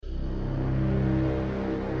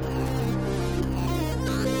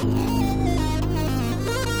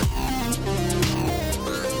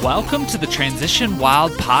Welcome to the Transition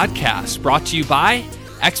Wild podcast, brought to you by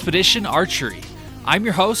Expedition Archery. I'm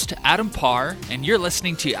your host, Adam Parr, and you're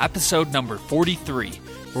listening to episode number 43,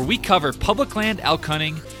 where we cover public land elk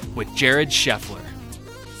hunting with Jared Scheffler.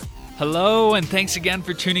 Hello, and thanks again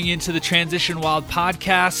for tuning into the Transition Wild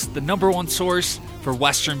podcast, the number one source for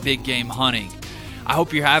Western big game hunting. I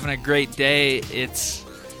hope you're having a great day. It's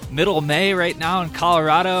middle of May right now in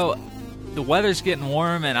Colorado. The weather's getting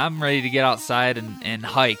warm, and I'm ready to get outside and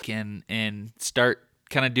hike and start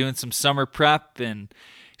kind of doing some summer prep and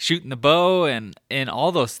shooting the bow and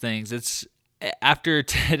all those things. It's after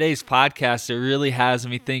today's podcast, it really has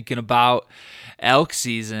me thinking about elk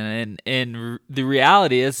season, and the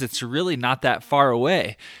reality is it's really not that far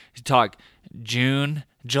away. You talk June,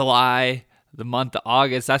 July, the month of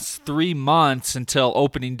August, that's 3 months until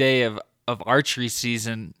opening day of archery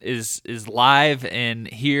season is live and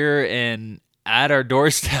here and at our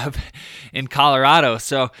doorstep in Colorado.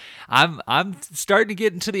 So I'm starting to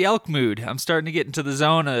get into the elk mood. I'm starting to get into the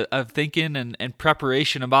zone of thinking and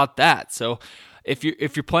preparation about that. So if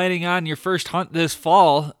you're planning on your first hunt this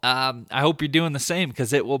fall, I hope you're doing the same,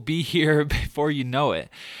 because it will be here before you know it.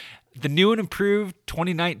 The new and improved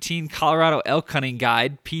 2019 Colorado Elk Hunting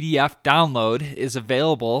Guide PDF download is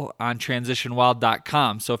available on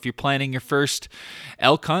transitionwild.com. So if you're planning your first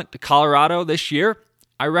elk hunt to Colorado this year,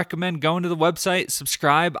 I recommend going to the website,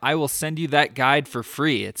 subscribe. I will send you that guide for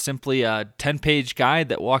free. It's simply a 10-page guide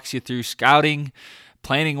that walks you through scouting,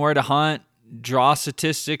 planning where to hunt, draw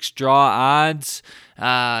statistics, draw odds,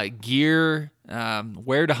 gear,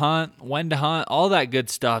 where to hunt, when to hunt, all that good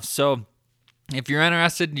stuff. So if you're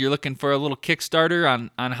interested and you're looking for a little Kickstarter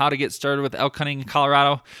on how to get started with elk hunting in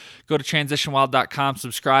Colorado, go to transitionwild.com,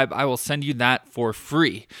 subscribe. I will send you that for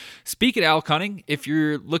free. Speaking of elk hunting, if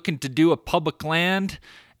you're looking to do a public land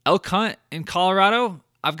elk hunt in Colorado,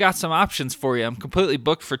 I've got some options for you. I'm completely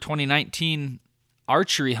booked for 2019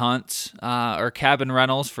 archery hunts or cabin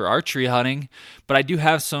rentals for archery hunting, but I do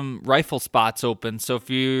have some rifle spots open. So if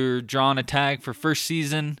you're drawing a tag for first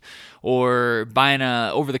season or buying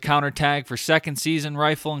a over-the-counter tag for second season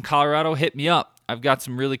rifle in Colorado, hit me up. I've got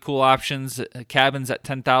some really cool options, cabins at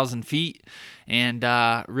 10,000 feet, and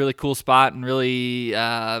really cool spot, and really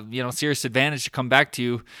serious advantage to come back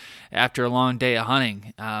to after a long day of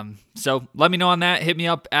hunting. So let me know on that. Hit me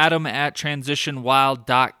up,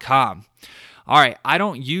 adam@transitionwild.com. All right, I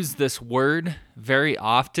don't use this word very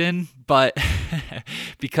often, but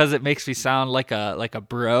because it makes me sound like a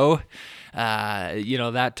bro,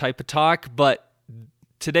 that type of talk. But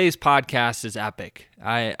today's podcast is epic.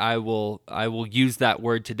 I will use that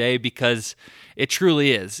word today because it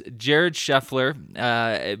truly is. Jared Scheffler,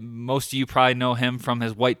 most of you probably know him from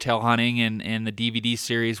his whitetail hunting and the DVD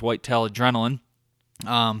series Whitetail Adrenaline.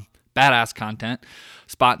 Badass content,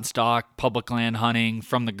 spot and stalk, public land hunting,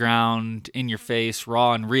 from the ground, in your face,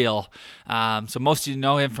 raw and real. So most of you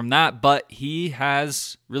know him from that, but he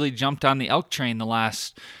has really jumped on the elk train the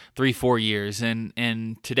last 3-4 years. And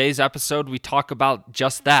in today's episode, we talk about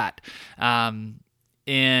just that.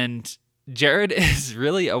 And Jared is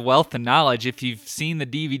really a wealth of knowledge. If you've seen the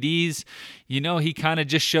DVDs, you know he kind of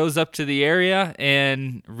just shows up to the area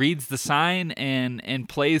and reads the sign and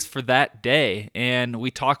plays for that day. And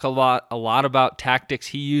we talk a lot about tactics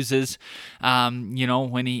he uses,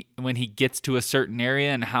 when he gets to a certain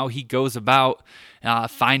area and how he goes about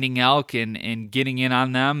finding elk and getting in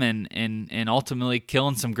on them and ultimately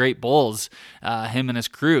killing some great bulls, him and his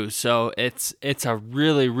crew. So it's a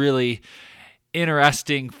really, really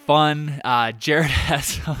interesting, fun. Jared has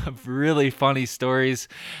some really funny stories.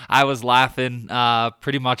 I was laughing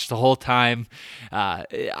pretty much the whole time.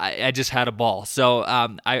 I just had a ball. So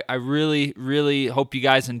I really, really hope you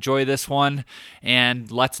guys enjoy this one. And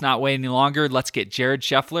let's not wait any longer. Let's get Jared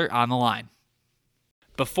Scheffler on the line.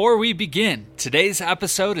 Before we begin, today's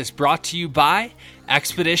episode is brought to you by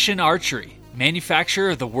Expedition Archery,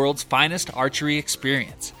 manufacturer of the world's finest archery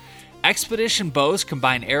experience. Expedition bows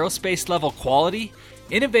combine aerospace-level quality,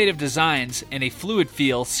 innovative designs, and a fluid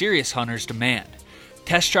feel serious hunters demand.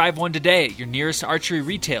 Test drive one today at your nearest archery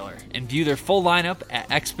retailer and view their full lineup at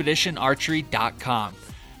expeditionarchery.com.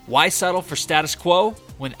 Why settle for status quo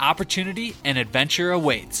when opportunity and adventure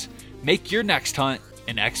awaits? Make your next hunt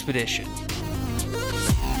an expedition.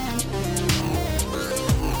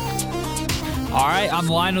 All right, on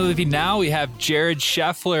the line with you now, we have Jared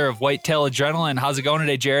Scheffler of Whitetail Adrenaline. How's it going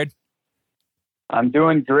today, Jared? I'm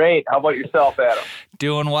doing great. How about yourself, Adam?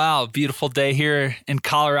 Doing well. Beautiful day here in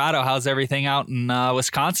Colorado. How's everything out in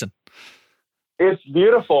Wisconsin? It's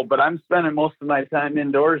beautiful, but I'm spending most of my time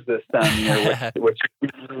indoors this time of year, which is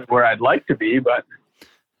where I'd like to be, but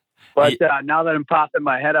But now that I'm popping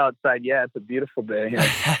my head outside, yeah, it's a beautiful day here.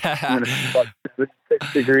 It's about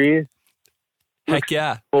 6 degrees. Heck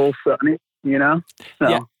yeah. Full sunny, you know? So,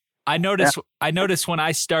 yeah. I noticed when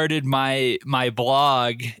I started my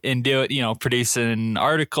blog and producing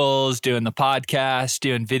articles, doing the podcast,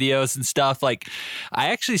 doing videos and stuff, like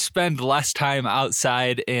I actually spend less time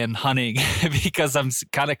outside and hunting because I'm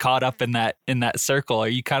kind of caught up in that circle. Are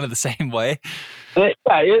you kind of the same way? Yeah,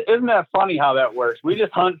 isn't that funny how that works? We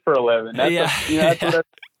just hunt for a living. That's what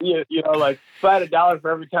like if I had $1 for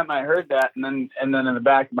every time I heard that, and then in the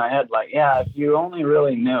back of my head, like, yeah, if you only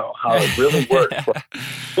really knew how it really works.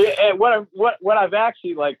 And what I've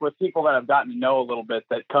actually, like, with people that I've gotten to know a little bit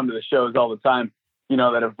that come to the shows all the time,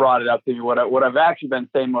 that have brought it up to me, what I've actually been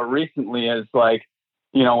saying more recently is, like,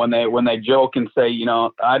 when they joke and say,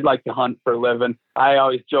 I'd like to hunt for a living, I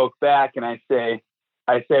always joke back and I say,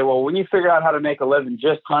 well, when you figure out how to make a living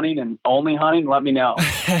just hunting and only hunting, let me know.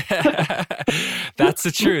 That's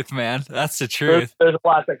the truth, man. That's the truth. There's a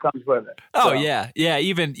lot that comes with it. Oh, so. Yeah.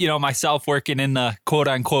 Even, myself working in the quote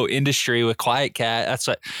unquote industry with QuietKat, that's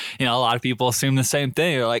what, a lot of people assume the same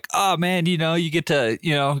thing. They're like, oh man, you get to,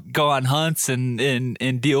 go on hunts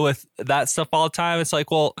and deal with that stuff all the time. It's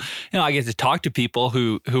like, well, I get to talk to people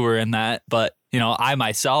who are in that, but I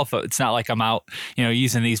myself, it's not like I'm out,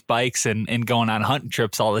 using these bikes and going on hunting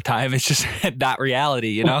trips all the time. It's just not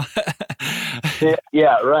reality,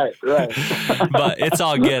 Yeah, right. But it's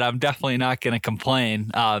all good. I'm definitely not going to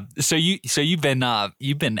complain. So you've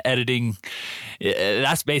been editing.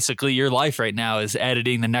 That's basically your life right now, is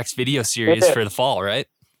editing the next video series for the fall, right?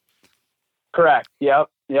 Correct. Yep.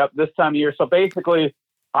 This time of year. So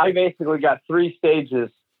I got 3 stages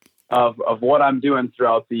of what I'm doing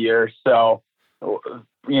throughout the year. So,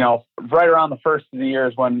 right around the first of the year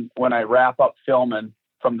is when I wrap up filming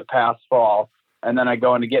from the past fall, and then I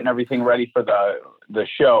go into getting everything ready for the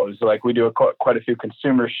shows. Like, we do quite a few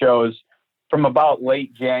consumer shows from about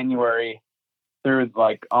late January through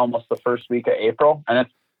like almost the first week of April, and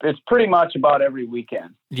it's pretty much about every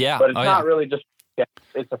weekend. Yeah, but it's not really just.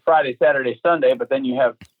 It's a Friday, Saturday, Sunday, but then you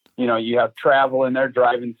have travel in there,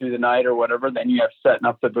 driving through the night or whatever. Then you have setting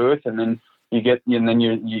up the booth, and then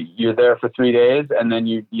you're there for 3 days, and then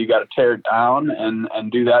you got to tear it down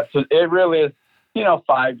and do that. So it really is,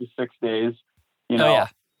 5 to 6 days,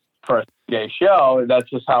 for a 3-day show. That's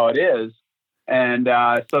just how it is. And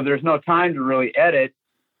so there's no time to really edit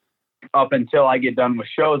up until I get done with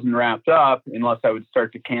shows and wrapped up, unless I would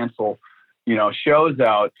start to cancel, shows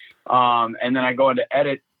out. And then I go into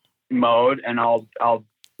edit mode, and I'll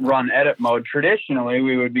run edit mode. Traditionally,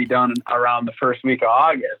 we would be done around the first week of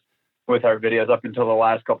August with our videos. Up until the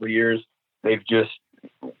last couple of years, they've just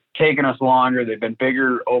taken us longer. They've been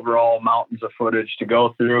bigger overall mountains of footage to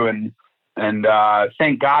go through, and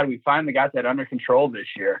thank God we finally got that under control this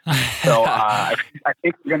year. So I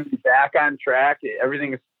think we're going to be back on track.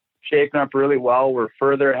 Everything is shaping up really well. We're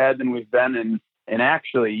further ahead than we've been in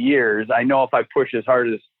actually years. I know if I push as hard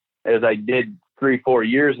as I did 3-4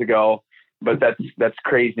 years ago, but that's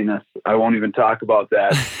craziness. I won't even talk about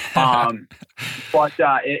that. But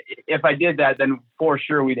if I did that, then for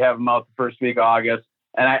sure we'd have them out the first week of August.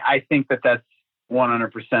 And I think that's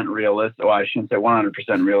 100% realistic. Well, I shouldn't say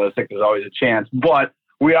 100% realistic. There's always a chance. But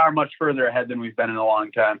we are much further ahead than we've been in a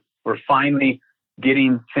long time. We're finally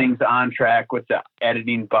getting things on track with the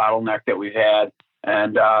editing bottleneck that we've had.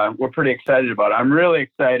 And we're pretty excited about it. I'm really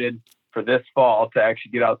excited for this fall to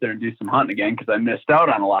actually get out there and do some hunting again, because I missed out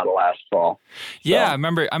on a lot of last fall. Yeah, I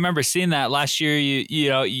remember seeing that last year.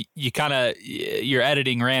 You kind of, your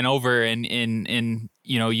editing ran over, and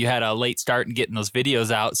you had a late start in getting those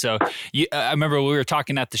videos out. So I remember we were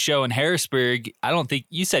talking at the show in Harrisburg. I don't think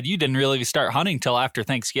you said you didn't really start hunting till after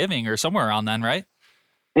Thanksgiving or somewhere around then, right?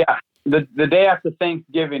 Yeah, the day after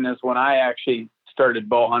Thanksgiving is when I actually started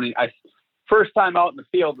bow hunting. First time out in the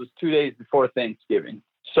field was 2 days before Thanksgiving.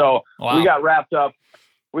 So wow. We got wrapped up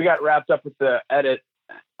with the edit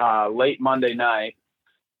late Monday night,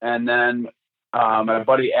 and then my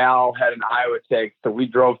buddy Al had an Iowa tag, so we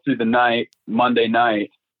drove through the night Monday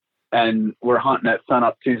night, and we're hunting at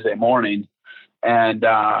sunup Tuesday morning, and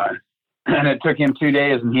it took him 2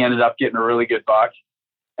 days, and he ended up getting a really good buck,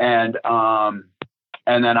 and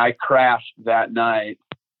then I crashed that night,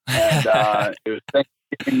 and it was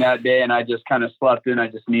Thanksgiving that day, and I just kind of slept in. I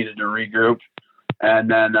just needed to regroup.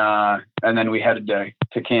 And then we headed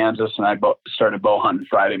to Kansas, and I started bow hunting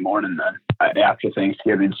Friday morning then after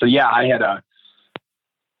Thanksgiving. So yeah, I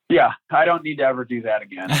don't need to ever do that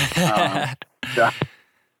again.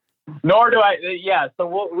 Nor do I. Yeah. So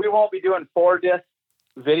we won't be doing 4-disc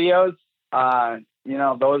videos.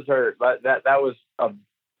 Those are, that was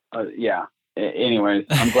yeah. anyways,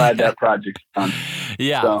 I'm glad that project's done.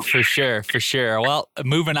 Yeah, So. for sure. Well,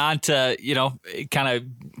 moving on to, kind of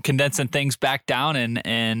condensing things back down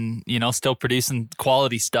and still producing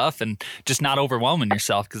quality stuff and just not overwhelming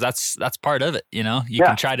yourself, because that's part of it. You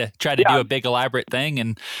can try to do a big elaborate thing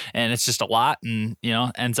and it's just a lot, and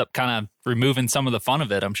ends up kind of removing some of the fun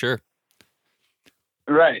of it, I'm sure.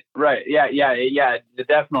 Right. Yeah. It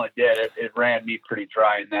definitely did. It ran me pretty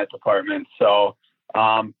dry in that department. So,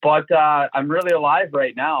 but I'm really alive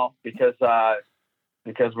right now because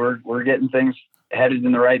we're getting things headed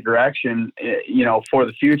in the right direction, for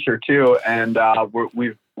the future too. And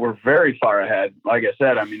we're very far ahead. Like I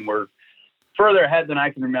said, I mean, we're further ahead than I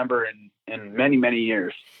can remember in many, many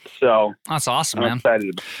years. So that's awesome, I'm man. excited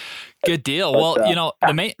about it. Good deal. Well,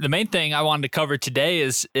 the main thing I wanted to cover today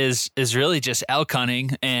is really just elk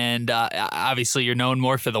hunting, and obviously you're known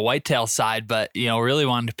more for the whitetail side, but really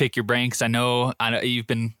wanted to pick your brain because I know you've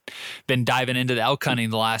been diving into the elk hunting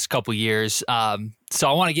the last couple of years. So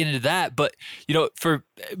I want to get into that, but for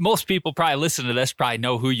most people probably listen to this, probably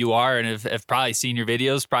know who you are and have probably seen your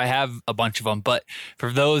videos, probably have a bunch of them. But for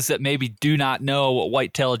those that maybe do not know what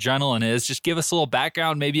Whitetail Adrenaline is, just give us a little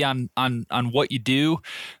background, maybe on what you do,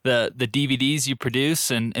 the DVDs you produce,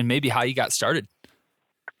 and maybe how you got started.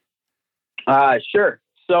 Sure.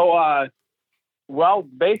 So, well,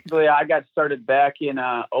 basically I got started back in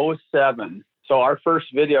 2007. So our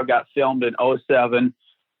first video got filmed in 2007.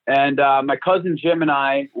 And my cousin Jim and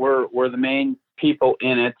I were the main people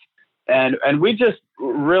in it, and we just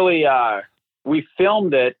really we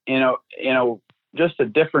filmed it in a just a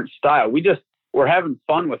different style. We just were having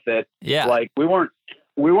fun with it. Yeah, like we weren't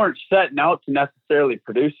setting out to necessarily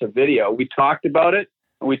produce a video. We talked about it,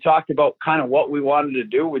 and we talked about kind of what we wanted to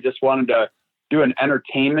do. We just wanted to do an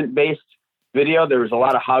entertainment based video. There was a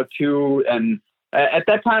lot of how to, and at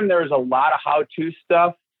that time there was a lot of how to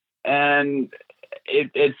stuff, and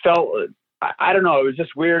it felt, I don't know, it was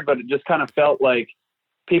just weird, but it just kind of felt like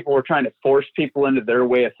people were trying to force people into their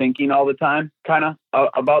way of thinking all the time, kind of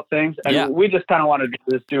about things. And we just kind of wanted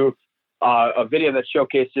to do a video that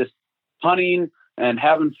showcased just hunting and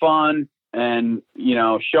having fun and,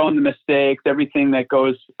 showing the mistakes, everything that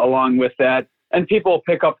goes along with that. And people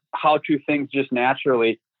pick up how to things just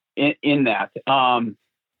naturally in that. So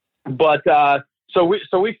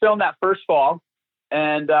we filmed that first fall.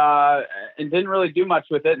 And didn't really do much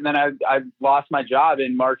with it. And then I lost my job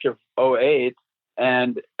in March of 2008,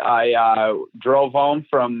 and I drove home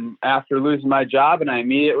from after losing my job, and I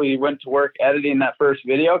immediately went to work editing that first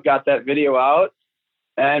video, got that video out,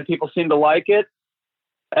 and people seemed to like it.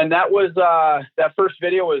 And that was that first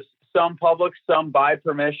video was some public, some by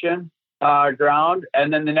permission ground.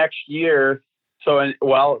 And then the next year,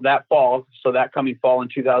 that fall, so that coming fall in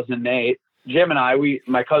 2008, Jim and I,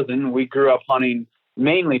 my cousin, we grew up hunting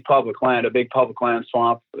mainly public land, a big public land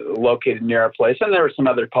swamp located near our place. And there were some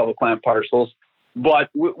other public land parcels, but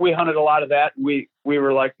we hunted a lot of that. We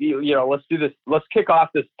were like, let's do this. Let's kick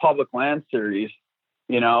off this public land series,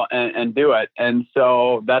 and do it. And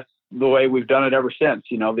so that's the way we've done it ever since,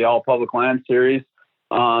 the all public land series.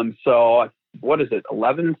 So what is it?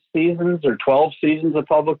 11 seasons or 12 seasons of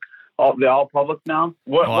the all public now?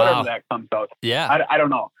 Wow. Whatever that comes out. Yeah. I don't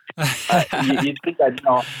know. You'd think I'd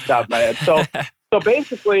know off the top of my head. So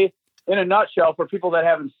basically, in a nutshell, for people that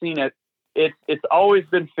haven't seen it, it's always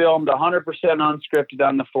been filmed 100% unscripted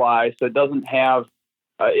on the fly. So it doesn't have,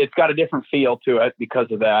 it's got a different feel to it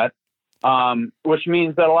because of that, which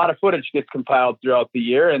means that a lot of footage gets compiled throughout the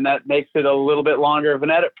year, and that makes it a little bit longer of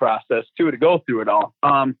an edit process too, to go through it all.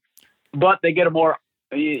 But they get a more,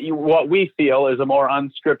 what we feel is a more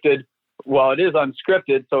unscripted, well, it is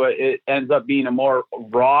unscripted, so it ends up being a more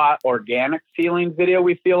raw, organic feeling video,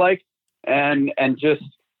 we feel like. And just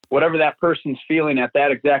whatever that person's feeling at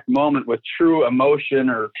that exact moment with true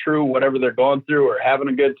emotion or true whatever they're going through or having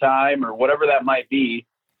a good time or whatever that might be.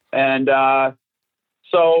 And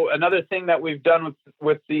so another thing that we've done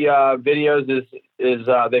with the videos is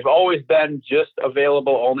they've always been just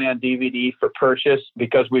available only on DVD for purchase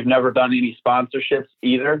because we've never done any sponsorships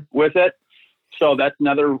either with it. So that's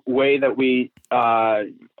another way that we,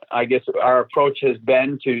 I guess our approach has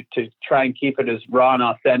been to try and keep it as raw and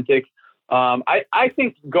authentic. I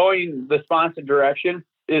think going the sponsored direction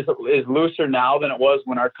is looser now than it was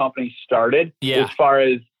when our company started. Yeah. As far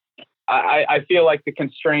as I feel like the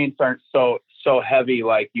constraints aren't so heavy,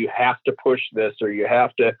 like you have to push this or you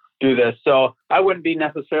have to do this. So I wouldn't be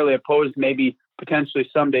necessarily opposed, maybe potentially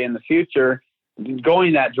someday in the future,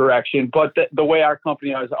 going that direction. But the way our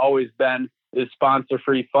company has always been is sponsor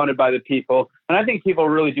free, funded by the people, and I think people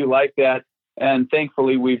really do like that. And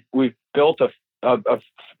thankfully, we've built a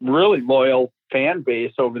really loyal fan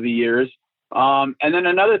base over the years. And then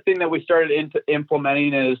another thing that we started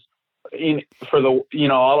implementing is this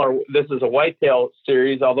is a whitetail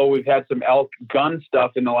series, although we've had some elk gun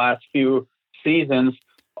stuff in the last few seasons.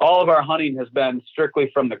 All of our hunting has been strictly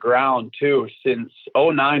from the ground too. Since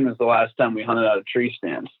 2009 was the last time we hunted out of tree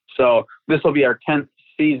stands. So this will be our 10th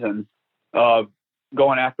season of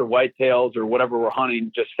going after whitetails or whatever we're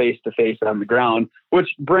hunting just face to face on the ground, which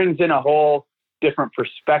brings in a whole different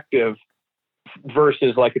perspective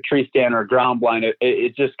versus like a tree stand or a ground blind.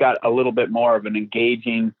 It just got a little bit more of an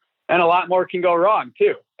engaging, and a lot more can go wrong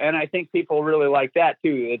too. And I think people really like that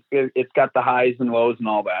too. It's got the highs and lows and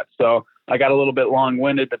all that. So I got a little bit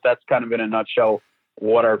long-winded, but that's kind of in a nutshell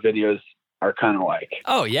what our videos are kind of like.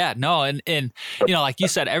 Oh yeah, no. And, like you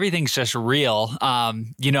said, everything's just real.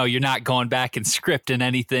 You're not going back and scripting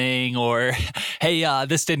anything or, hey,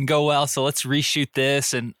 this didn't go well, so let's reshoot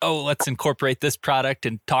this and, let's incorporate this product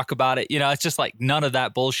and talk about it. It's just like none of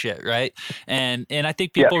that bullshit. Right. And I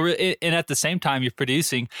think people, and at the same time, you're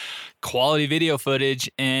producing quality video footage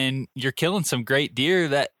and you're killing some great deer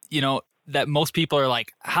that most people are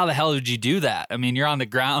like, how the hell did you do that? I mean, you're on the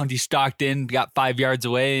ground, you stalked in, got 5 yards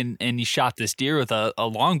away and you shot this deer with a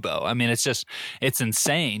longbow. I mean, it's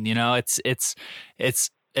insane.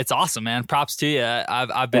 It's awesome, man. Props to you.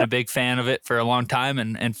 I've been a big fan of it for a long time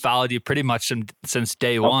and followed you pretty much since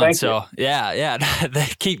day one. So yeah.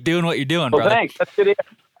 Keep doing what you're doing, brother. Thanks. That's good.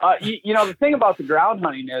 The thing about the ground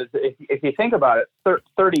hunting is if you think about it,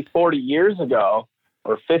 30, 40 years ago,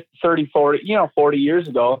 or 40 years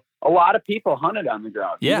ago, a lot of people hunted on the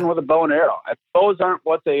ground, even with a bow and arrow. And bows aren't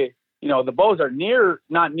what the bows are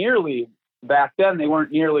not nearly back then. They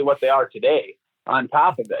weren't nearly what they are today on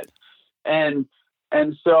top of it. And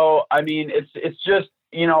so, I mean, it's just,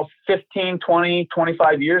 15, 20,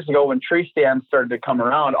 25 years ago when tree stands started to come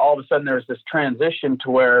around, all of a sudden there was this transition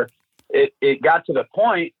to where it got to the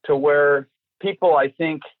point to where people, I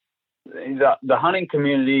think the hunting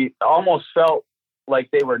community almost felt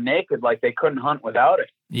like they were naked, like they couldn't hunt without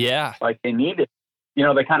it. Yeah. Like they needed,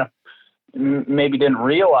 they kind of maybe didn't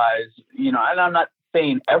realize, and I'm not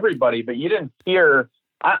saying everybody, but you didn't hear,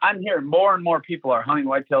 I'm hearing more and more people are hunting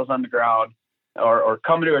whitetails on the ground or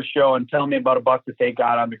coming to a show and telling me about a buck that they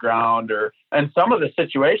got on the ground and some of the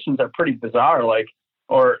situations are pretty bizarre,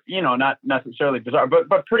 not necessarily bizarre,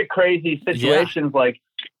 but pretty crazy situations like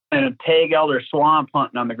in a tag elder swamp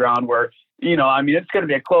hunting on the ground where, it's going to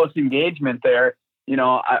be a close engagement there.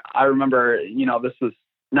 I remember, this was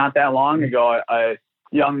not that long ago, a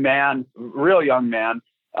young man, real young man,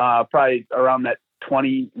 probably around that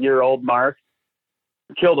 20-year-old mark,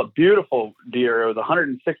 killed a beautiful deer. It was a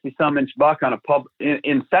 160 some inch buck on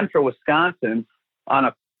in central Wisconsin on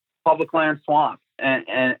a public land swamp and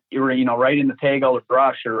right in the tag elder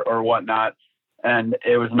brush or whatnot. And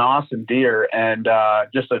it was an awesome deer and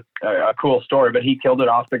just a cool story, but he killed it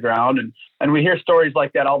off the ground. And we hear stories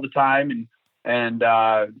like that all the time. And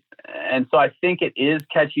so I think it is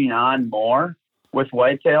catching on more with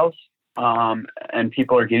whitetails, and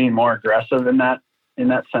people are getting more aggressive in that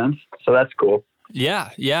sense. So that's cool. Yeah,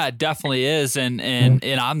 it definitely is. And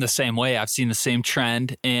I'm the same way. I've seen the same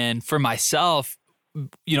trend. And for myself,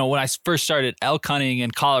 when I first started elk hunting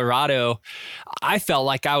in Colorado, I felt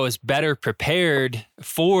like I was better prepared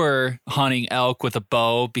for hunting elk with a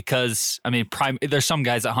bow because, there's some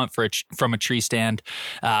guys that hunt from a tree stand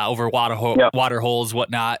over water holes,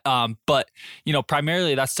 whatnot. But,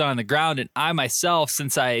 primarily that's done on the ground. And I myself,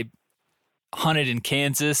 since I hunted in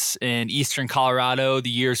Kansas and eastern Colorado the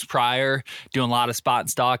years prior, doing a lot of spot and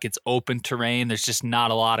stalk, it's open terrain. There's just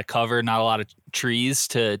not a lot of cover, not a lot of trees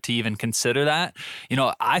to even consider that.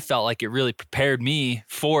 I felt like it really prepared me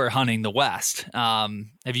for hunting the West.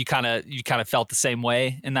 Have you kind of felt the same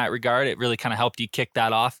way in that regard? It really kind of helped you kick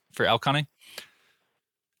that off for elk hunting?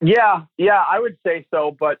 Yeah, I would say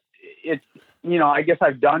so. But it's, I guess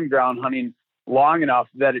I've done ground hunting long enough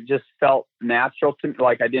that it just felt natural to me.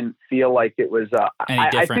 Like I didn't feel like it was,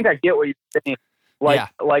 I think I get what you're saying.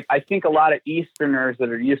 Like I think a lot of Easterners that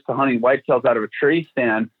are used to hunting whitetails out of a tree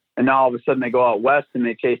stand, and now all of a sudden they go out west and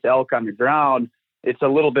they chase elk on the ground. It's a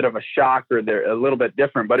little bit of a shock, or they're a little bit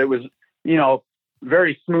different, but it was,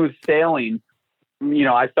 very smooth sailing.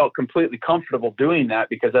 I felt completely comfortable doing that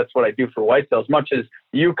because that's what I do for whitetails, much as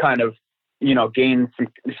you kind of, gain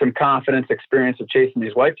some confidence, experience of chasing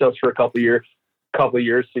these whitetails for a couple of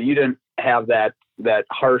years. So you didn't have that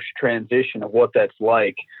harsh transition of what that's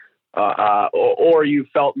like, or you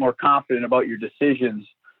felt more confident about your decisions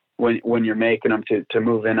when you're making them to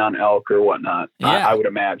move in on elk or whatnot. Yeah. I would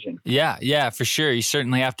imagine. Yeah, for sure. You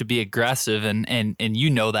certainly have to be aggressive, and you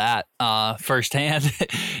know that firsthand.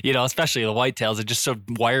 Especially the whitetails are just so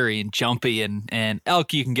wiry and jumpy, and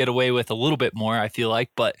elk you can get away with a little bit more, I feel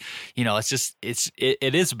like. But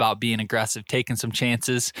it is about being aggressive, taking some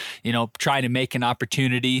chances. Trying to make an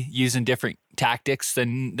opportunity, using different tactics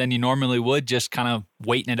than you normally would, just kind of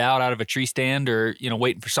waiting it out of a tree stand or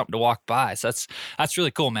waiting for something to walk by. So that's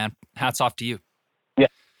really cool, man. Hats off to you.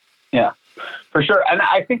 Yeah, for sure. And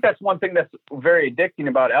I think that's one thing that's very addicting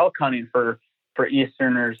about elk hunting for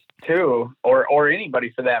Easterners too, or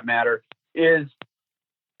anybody for that matter, is,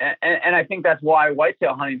 and I think that's why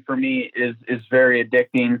whitetail hunting for me is very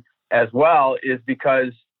addicting as well, is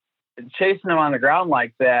because chasing them on the ground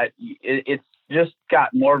like that, it's just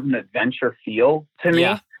got more of an adventure feel to me.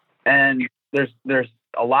 Yeah. And there's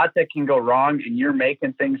a lot that can go wrong, and you're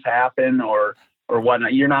making things happen or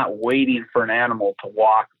whatnot. You're not waiting for an animal to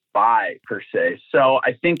walk by per se. So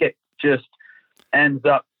I think it just ends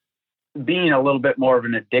up being a little bit more of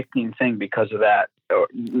an addicting thing because of that.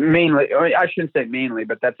 Mainly, I shouldn't say mainly,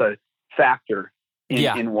 but that's a factor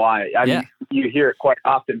in why. I mean, you hear it quite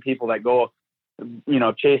often. People that go,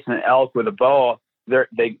 chasing an elk with a bow,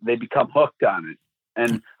 they become hooked on it.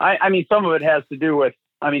 And I mean, some of it has to do with,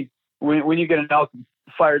 when you get an elk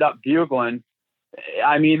fired up bugling,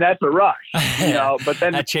 I mean, that's a rush, but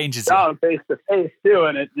then that changes down face to face too.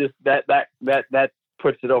 And it just, that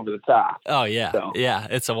puts it over the top. Oh yeah. So. Yeah.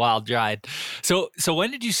 It's a wild ride. So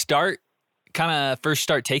when did you first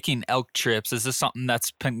start taking elk trips? Is this something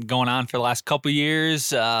that's been going on for the last couple of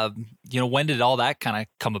years? When did all that kind of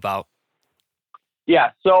come about?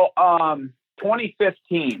 Yeah. So,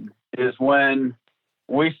 2015 is when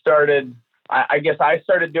we started, I guess I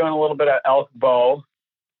started doing a little bit of elk bow,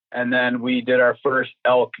 and then we did our first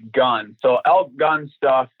elk gun. So elk gun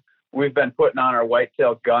stuff, we've been putting on our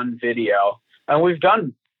whitetail gun video, and we've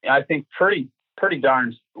done, I think, pretty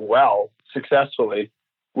darn well successfully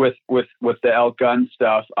with the elk gun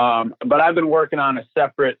stuff. But I've been working on a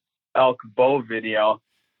separate elk bow video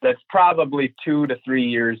that's probably 2 to 3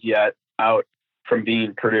 years yet out from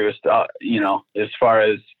being produced. As far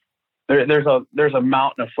as there's a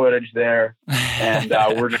mountain of footage there, and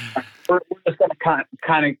we're just gonna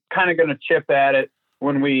kind of gonna chip at it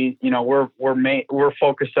when we, we're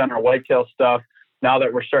focused on our whitetail stuff now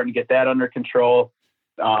that we're starting to get that under control.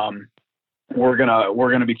 We're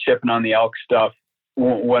gonna be chipping on the elk stuff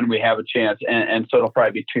when we have a chance, and so it'll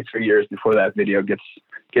probably be 2-3 years before that video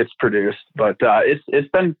gets produced. But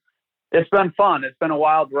it's been fun. It's been a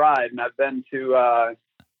wild ride, and I've been to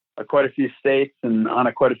quite a few states and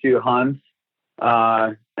on quite a few hunts.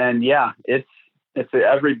 And yeah, it's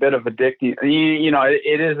every bit of addicting.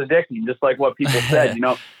 It is addicting, just like what people said.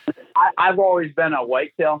 I've always been a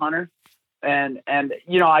whitetail hunter, and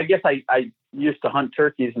I guess I used to hunt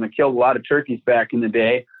turkeys, and I killed a lot of turkeys back in the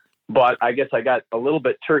day. But I guess I got a little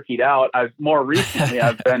bit turkeyed out. More recently,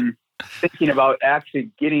 I've been thinking about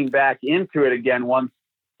actually getting back into it again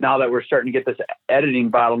now that we're starting to get this editing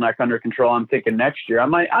bottleneck under control. I'm thinking next year I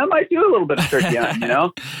might do a little bit of turkey hunting,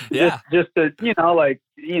 yeah, just to,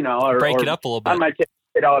 or break it up a little bit. I might take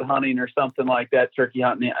it out hunting or something like that. Turkey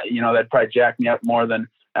hunting, that'd probably jack me up more than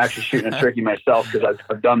actually shooting a turkey myself, because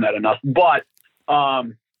I've done that enough. But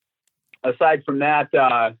aside from that,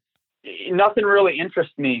 nothing really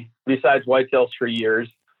interests me besides whitetails for years.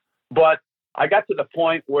 But I got to the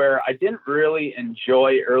point where I didn't really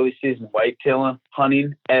enjoy early season whitetail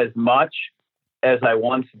hunting as much as I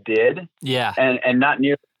once did. Yeah. And not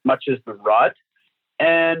nearly as much as the rut.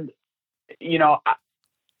 And,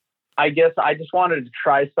 I guess I just wanted to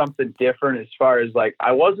try something different, as far as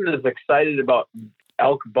I wasn't as excited about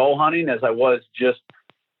elk bow hunting as I was just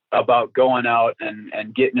about going out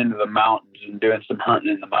and getting into the mountains and doing some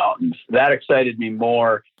hunting in the mountains. That excited me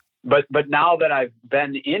more. But now that I've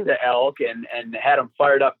been into elk and had them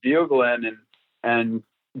fired up bugling and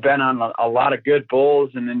been on a lot of good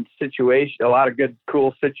bulls and in a lot of good,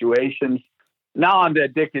 cool situations, now I'm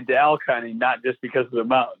addicted to elk hunting, not just because of the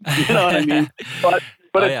mountains. You know what I mean?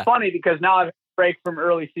 But it's funny, because now I've break from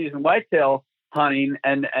early season whitetail hunting,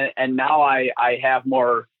 and now I have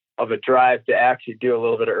more of a drive to actually do a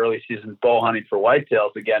little bit of early season bow hunting for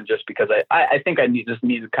whitetails again, just because I think I need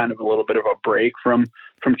kind of a little bit of a break from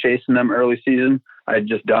chasing them early season. I had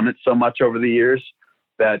just done it so much over the years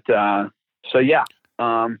that, yeah.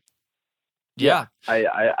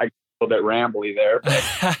 I a little bit rambly there, but.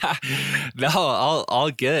 No, all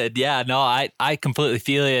good. Yeah, no, I completely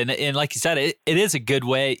feel it. And like you said, it is a good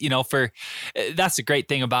way, that's the great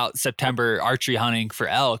thing about September archery hunting for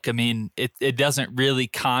elk. I mean, it doesn't really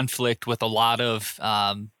conflict with a lot of,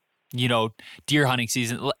 deer hunting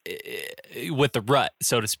season with the rut,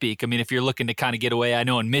 so to speak. I mean, if you're looking to kind of get away, I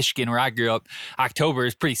know in Michigan where I grew up, October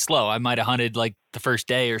is pretty slow. I might have hunted like the first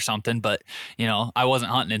day or something, but I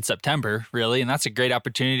wasn't hunting in September really. And that's a great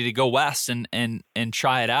opportunity to go west and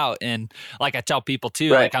try it out. And like I tell people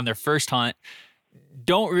too, like on their first hunt,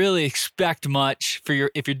 don't really expect much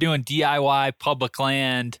if you're doing DIY public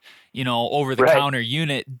land, over the counter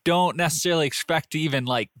unit. Don't necessarily expect to even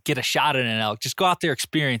like get a shot at an elk. Just go out there,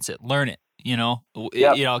 experience it, learn it, get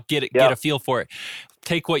a feel for it.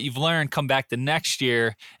 Take what you've learned, come back the next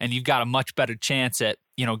year, and you've got a much better chance at,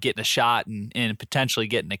 getting a shot and potentially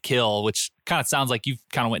getting a kill, which kind of sounds like you've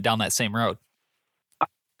kind of went down that same road.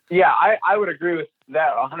 Yeah, I would agree with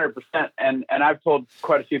that 100%. And I've told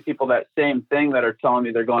quite a few people that same thing that are telling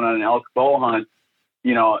me they're going on an elk bow hunt.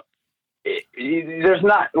 There's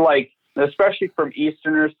not like, especially from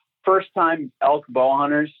Easterners, first time elk bow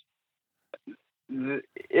hunters,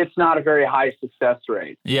 it's not a very high success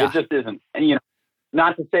rate. Yeah. It just isn't. And,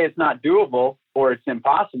 not to say it's not doable or it's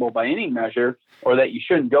impossible by any measure or that you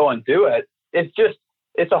shouldn't go and do it.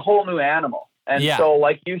 It's a whole new animal. And so,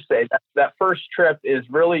 like you say, that first trip is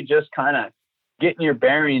really just kind of getting your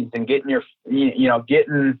bearings and getting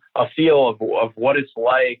getting a feel of what it's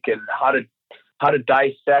like and how to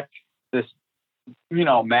dissect this,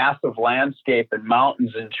 massive landscape and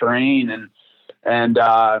mountains and terrain. And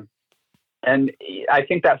I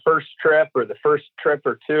think that first trip or the first trip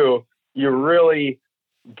or two, you really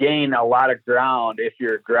gain a lot of ground if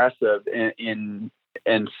you're aggressive and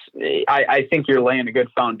I think you're laying a good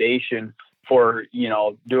foundation for,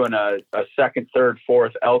 doing a second, third,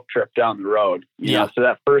 fourth elk trip down the road, so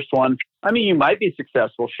that first one, I mean, you might be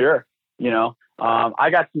successful. Sure. I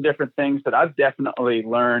got some different things that I've definitely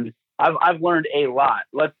learned. I've learned a lot.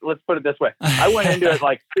 Let's put it this way. I went into it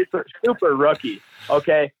like super rookie.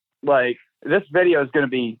 Okay. Like this video is going to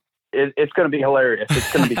be, it's going to be hilarious.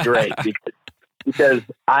 It's going to be great because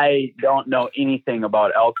I don't know anything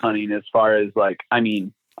about elk hunting as far as like, I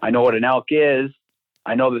mean, I know what an elk is.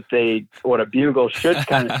 I know that what a bugle should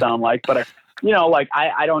kind of sound like, but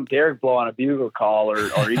I don't dare blow on a bugle call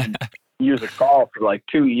or even use a call for like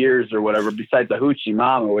 2 years or whatever, besides a hoochie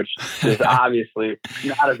mama, which is obviously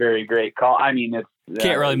not a very great call. I mean, it's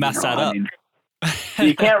can't really mess that up.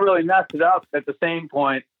 You can't really mess it up. At the same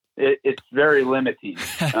point, it's very limiting.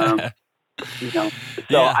 So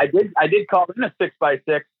I did call in a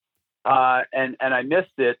 6x6, and I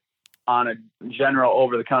missed it on a general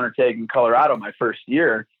over-the-counter tag in Colorado my first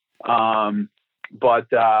year.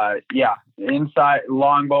 Inside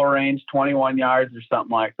longbow range, 21 yards or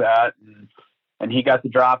something like that. And he got the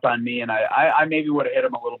drop on me, and I maybe would have hit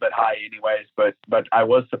him a little bit high anyways, but I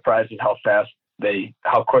was surprised at how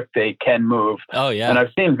quick they can move. Oh yeah. And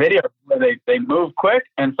I've seen videos where they move quick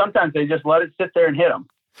and sometimes they just let it sit there and hit them.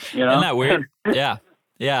 Isn't that weird? Yeah.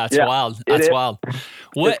 Yeah. It's wild. That's wild.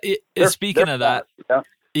 Speaking of that,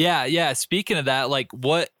 Yeah. Speaking of that, like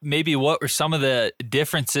what were some of the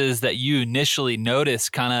differences that you initially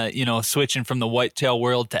noticed kind of, switching from the whitetail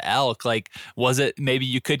world to elk? Like, was it maybe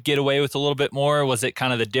you could get away with a little bit more? Was it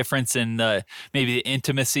kind of the difference in maybe the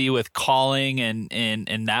intimacy with calling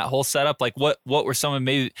and that whole setup? Like what were some of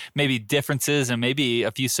maybe differences and maybe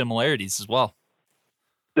a few similarities as well?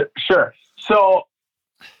 Sure. So,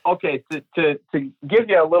 okay, to give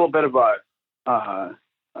you a little bit of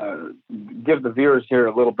give the viewers here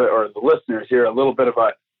a little bit, or the listeners here a little bit of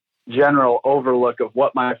a general overlook of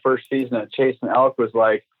what my first season of chasing elk was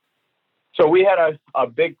like. So we had a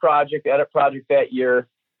big edit project that year.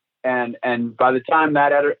 And by the time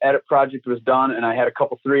that edit project was done and I had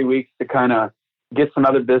 3 weeks to kind of get some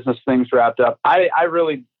other business things wrapped up,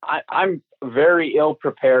 I'm very ill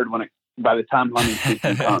prepared by the time hunting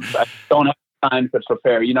season comes. I don't have time to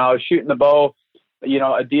prepare. I was shooting the bow,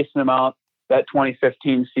 a decent amount that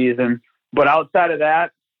 2015 season. But outside of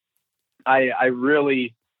that, I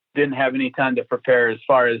really didn't have any time to prepare as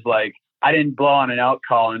far as like, I didn't blow on an elk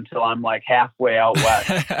call until I'm like halfway out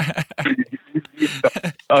west.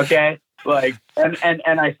 Okay. Like, and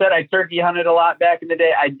I said I turkey hunted a lot back in the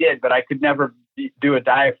day. I did, but I could never do a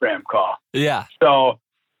diaphragm call. Yeah. So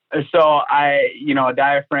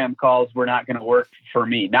diaphragm calls were not going to work for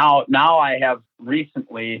me. Now I have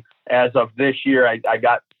recently, as of this year, I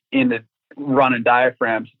got into running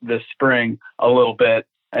diaphragms this spring a little bit,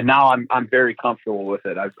 and now I'm very comfortable with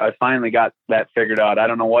it. I finally got that figured out. I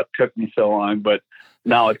don't know what took me so long, but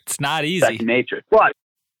now it's not easy. Second nature. But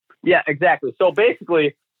yeah, exactly. So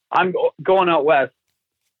basically, I'm going out west.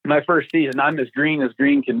 My first season, I'm as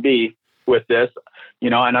green can be with this,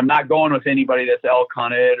 and I'm not going with anybody that's elk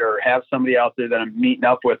hunted or have somebody out there that I'm meeting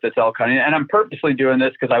up with that's elk hunting. And I'm purposely doing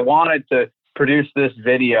this because I wanted to produce this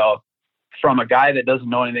video from a guy that doesn't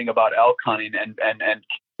know anything about elk hunting and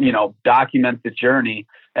document the journey.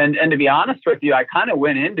 And to be honest with you, I kind of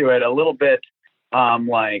went into it a little bit not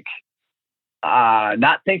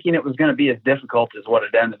thinking it was going to be as difficult as what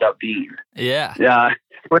it ended up being. Yeah. Yeah.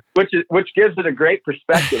 Which gives it a great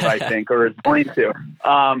perspective, I think, or it's going to.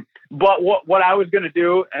 But what I was going to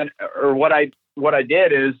do, or what I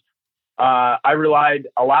did is, I relied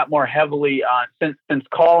a lot more heavily on, since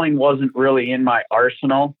calling wasn't really in my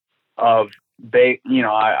arsenal of,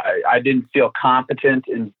 I didn't feel competent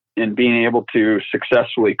in being able to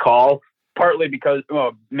successfully call, mainly because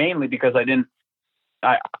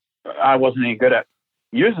I wasn't any good at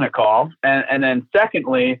using a call. And then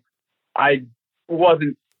secondly, I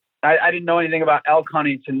didn't know anything about elk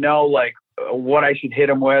hunting to know like what I should hit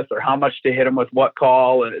them with or how much to hit them with what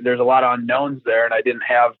call. And there's a lot of unknowns there, and I didn't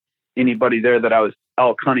have anybody there that I was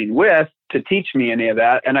elk hunting with to teach me any of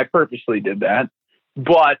that. And I purposely did that.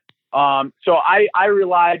 But, so I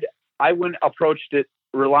approached it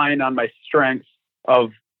relying on my strengths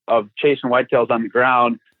of chasing whitetails on the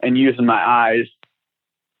ground and using my eyes.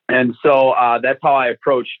 And so, that's how I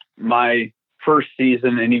approached my first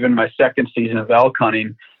season and even my second season of elk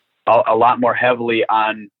hunting, a lot more heavily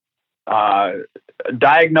on,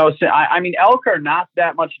 diagnosing. I mean, elk are not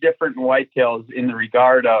that much different than whitetails in the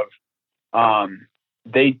regard of,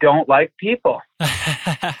 they don't like people.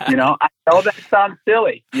 I know that sounds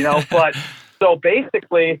silly, but so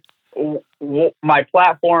basically my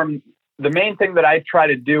platform, the main thing that I try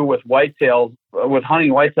to do with whitetails, with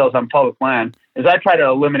hunting whitetails on public land, is I try to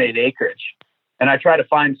eliminate acreage, and I try to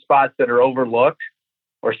find spots that are overlooked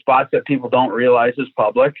or spots that people don't realize is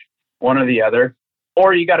public, one or the other.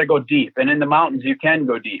 Or you got to go deep, and in the mountains you can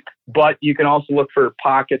go deep, but you can also look for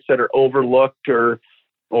pockets that are overlooked or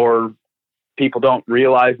people don't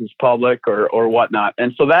realize is public or whatnot.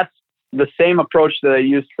 And so that's the same approach that I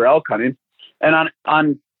used for elk hunting. And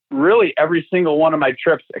on really every single one of my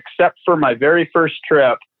trips, except for my very first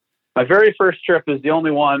trip is the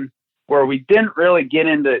only one where we didn't really get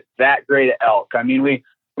into that great of elk. I mean, we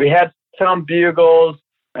had some bugles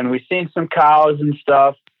and we seen some cows and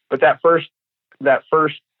stuff, but that first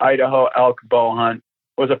Idaho elk bow hunt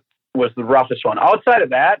was the roughest one. Outside of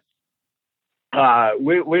that,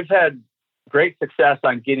 we've had great success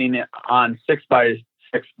on getting it on 6x6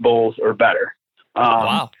 bulls or better.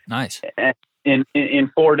 Wow, nice.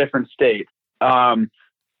 In 4 different states.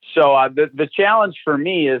 So the challenge for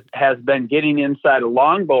me has been getting inside a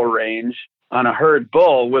longbow range on a herd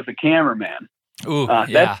bull with a cameraman. Ooh,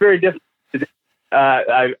 That's very difficult.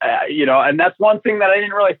 And that's one thing that I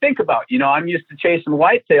didn't really think about. I'm used to chasing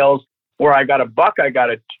whitetails where I got a buck I got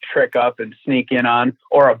to trick up and sneak in on,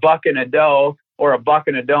 or a buck and a doe,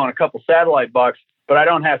 and a couple satellite bucks, but I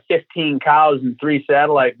don't have 15 cows and 3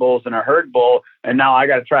 satellite bulls and a herd bull, and now I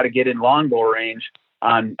got to try to get in longbow range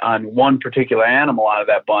on one particular animal out of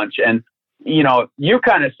that bunch. And, you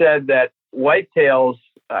kind of said that whitetails,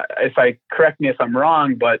 correct me if I'm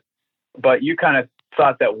wrong, but you kind of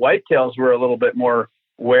thought that whitetails were a little bit more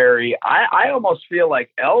wary. I almost feel like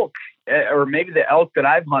elk, or maybe the elk that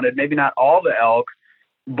I've hunted, maybe not all the elk,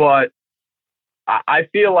 but I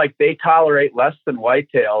feel like they tolerate less than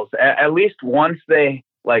whitetails. At least once they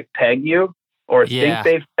like peg you or think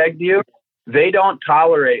they've pegged you, they don't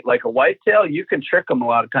tolerate like a whitetail. You can trick them a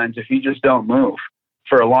lot of times if you just don't move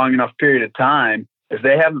for a long enough period of time. If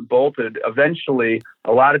they haven't bolted, eventually,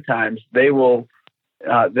 a lot of times they will,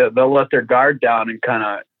 they'll let their guard down and kind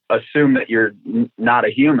of assume that you're not a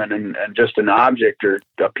human and just an object or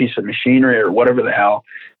a piece of machinery or whatever the hell,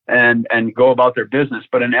 and go about their business.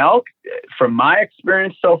 But an elk, from my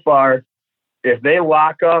experience so far, if they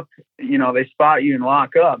lock up, they spot you and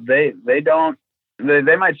lock up, they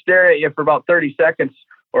might stare at you for about 30 seconds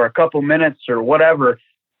or a couple minutes or whatever,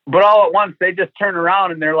 but all at once they just turn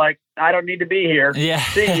around and they're like, I don't need to be here. Yeah.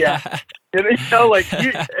 See ya. And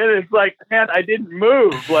it's like, man, I didn't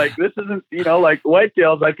move. Like, this isn't, like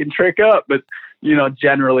whitetails I can trick up, but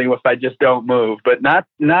generally if I just don't move, but not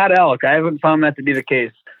elk. I haven't found that to be the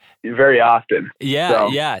case very often.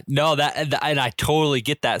 Yeah. No, and I totally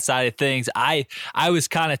get that side of things. I was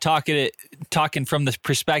kind of talking from the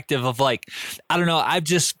perspective of like, I don't know. I've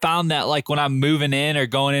just found that like when I'm moving in or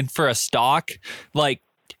going in for a stalk, like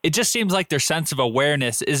it just seems like their sense of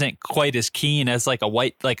awareness isn't quite as keen as like a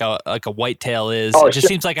whitetail is. It just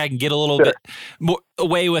seems like I can get a little bit more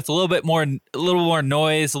away with a little more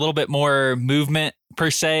noise, a little bit more movement per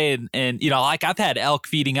se. And like I've had elk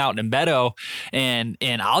feeding out in a meadow and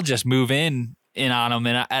I'll just move in in on them,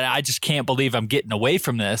 and I just can't believe I'm getting away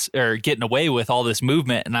from this or getting away with all this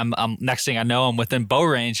movement. And I'm next thing I know, I'm within bow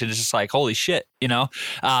range, and it's just like, holy shit, So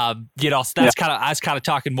that's kind of, I was kind of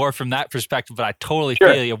talking more from that perspective, but I totally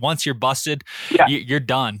feel you. Once you're busted, you're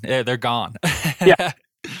done. They're gone. Yeah.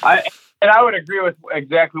 I would agree with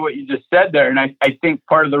exactly what you just said there. And I think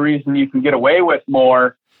part of the reason you can get away with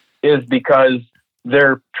more is because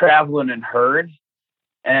they're traveling in herds.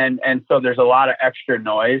 And so there's a lot of extra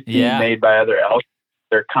noise being made by other elk.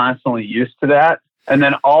 They're constantly used to that. And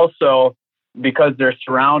then also because they're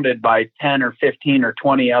surrounded by 10 or 15 or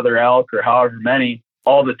 20 other elk or however many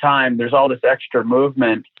all the time, there's all this extra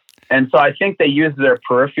movement. And so I think they use their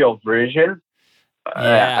peripheral vision.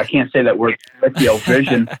 I can't say that word, peripheral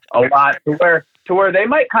vision a lot to where they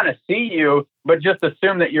might kind of see you, but just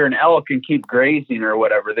assume that you're an elk and keep grazing or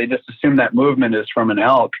whatever. They just assume that movement is from an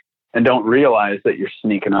elk and don't realize that you're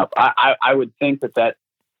sneaking up. I would think that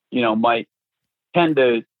might tend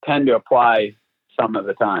to apply some of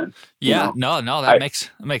the time. Yeah, no, that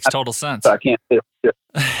makes total sense. So I can't say.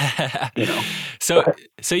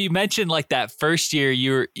 So you mentioned like that first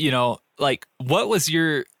year like what was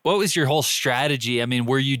your whole strategy? I mean,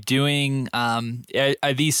 were you doing, are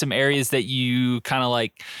these some areas that you kind of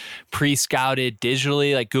like pre-scouted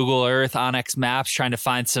digitally, like Google Earth, Onyx Maps, trying to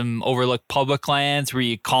find some overlooked public lands? Were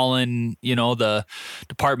you calling, the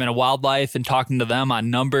Department of Wildlife and talking to them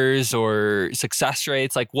on numbers or success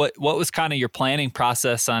rates? Like what was kind of your planning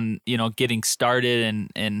process on, getting started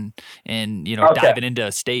and diving into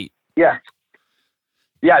a state? Yeah.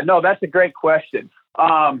 Yeah, no, that's a great question.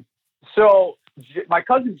 So my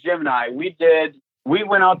cousin Jim and I, we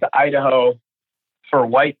went out to Idaho for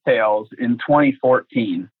whitetails in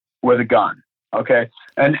 2014 with a gun. Okay.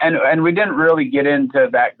 And we didn't really get into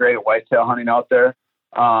that great whitetail hunting out there.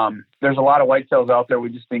 There's a lot of whitetails out there. We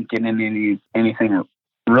just didn't get into anything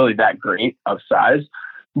really that great of size,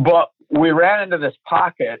 but we ran into this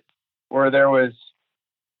pocket where there was,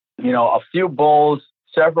 a few bulls,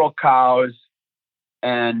 several cows,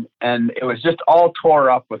 and it was just all tore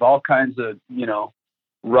up with all kinds of,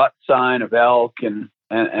 rut sign of elk and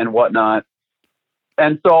whatnot.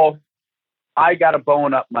 And so I got a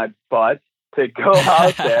bone up my butt to go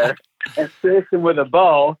out there and fish him with a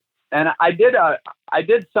bow. And I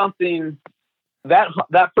did something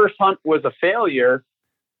that first hunt was a failure.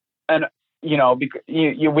 And, because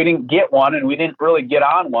we didn't get one and we didn't really get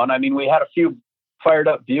on one. I mean, we had a few fired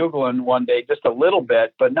up bugling one day, just a little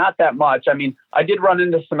bit, but not that much. I mean, I did run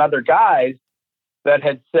into some other guys that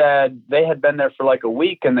had said they had been there for like a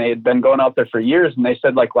week and they had been going out there for years. And they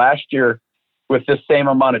said like last year with this same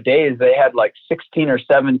amount of days, they had like 16 or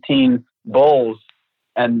 17 bulls.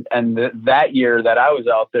 And that year that I was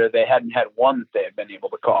out there, they hadn't had one that they had been able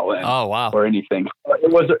to call in. Oh, wow. Or anything.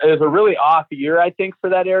 It was a really off year, I think,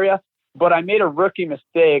 for that area, but I made a rookie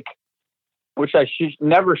mistake, which I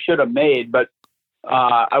never should have made, but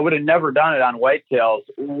I would have never done it on whitetails.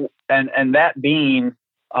 And that being,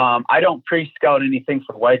 I don't pre-scout anything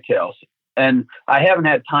for whitetails, and I haven't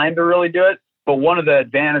had time to really do it. But one of the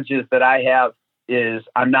advantages that I have is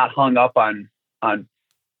I'm not hung up on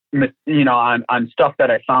stuff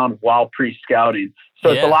that I found while pre-scouting.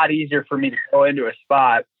 So it's a lot easier for me to go into a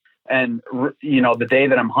spot and, the day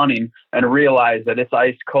that I'm hunting and realize that it's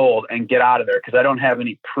ice cold and get out of there. 'Cause I don't have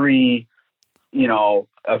any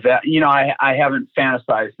I haven't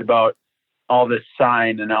fantasized about all this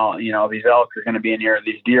sign and all, these elk are going to be in here,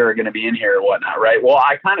 these deer are going to be in here or whatnot. Right. Well,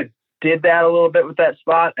 I kind of did that a little bit with that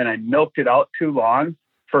spot and I milked it out too long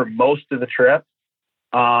for most of the trip.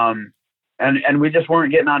 And we just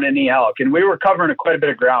weren't getting on any elk, and we were covering quite a bit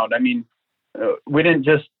of ground. I mean, we didn't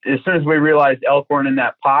just, as soon as we realized elk weren't in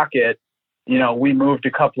that pocket, we moved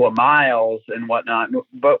a couple of miles and whatnot,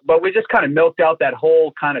 but we just kind of milked out that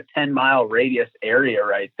whole kind of 10-mile radius area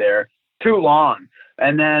right there too long.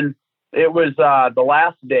 And then it was the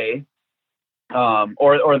last day,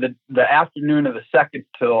 or the afternoon of the second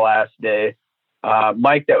to the last day.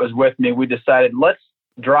 Mike that was with me, we decided let's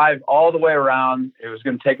drive all the way around. It was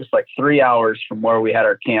going to take us like 3 hours from where we had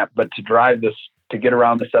our camp, but to get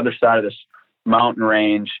around this other side of this mountain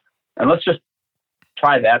range, and let's just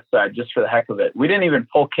try that side just for the heck of it. We didn't even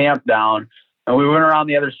pull camp down, and we went around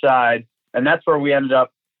the other side, and that's where we ended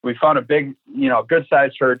up. We found a big, good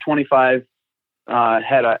sized herd, 25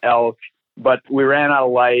 head of elk, but we ran out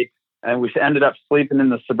of light, and we ended up sleeping in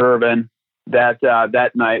the Suburban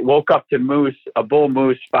that night. Woke up to a bull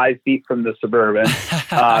moose 5 feet from the Suburban.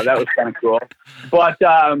 That was kind of cool, but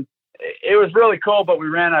it was really cool. But we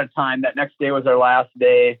ran out of time. That next day was our last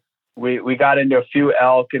day. We got into a few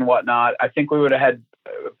elk and whatnot. I think we would have had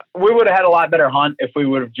a lot better hunt if we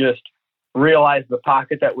would have just realized the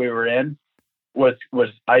pocket that we were in. was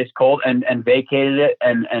ice cold, and vacated it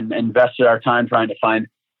and invested our time trying to find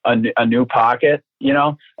a new pocket, you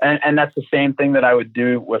know, and that's the same thing that I would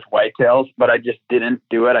do with whitetails, but I just didn't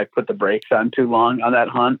do it. I put the brakes on too long on that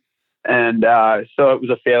hunt. And so it was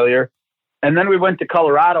a failure. And then we went to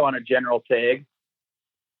Colorado on a general tag.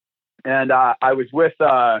 And I was with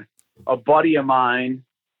a buddy of mine.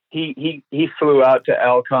 He flew out to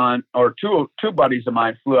elk hunt, or two buddies of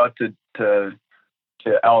mine flew out to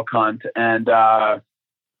elk hunt. And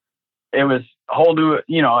it was a whole new,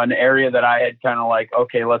 you know, an area that I had kind of like,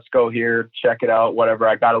 okay, let's go here, check it out, whatever.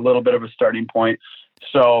 I got a little bit of a starting point.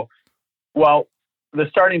 So, well, the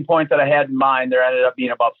starting point that I had in mind, there ended up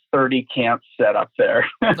being about 30 camps set up there.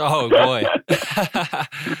 Oh, boy.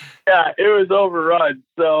 Yeah, it was overrun.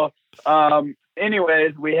 So,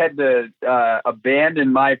 anyways, we had to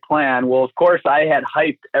abandon my plan. Well, of course, I had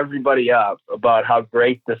hyped everybody up about how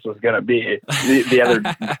great this was going to be. The other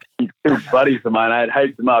two buddies of mine, I had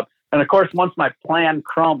hyped them up. And of course, once my plan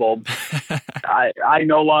crumbled, I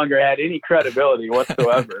no longer had any credibility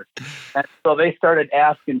whatsoever. And so they started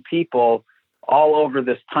asking people all over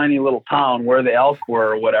this tiny little town where the elk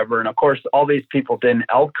were or whatever. And of course, all these people didn't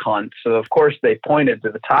elk hunt. So of course, they pointed to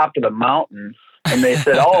the top of the mountain and they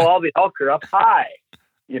said, oh, all the elk are up high,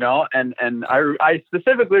 you know? And I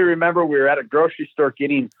specifically remember we were at a grocery store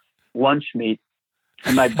getting lunch meat,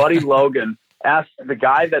 and my buddy Logan asked the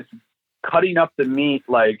guy that's cutting up the meat,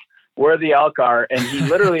 like, where the elk are, and he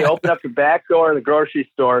literally opened up the back door of the grocery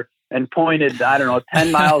store and pointed, I don't know,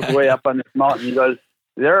 10 miles away up on this mountain. He goes,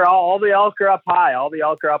 "They're all the elk are up high. All the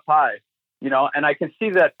elk are up high." You know, and I can see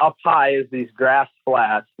that up high is these grass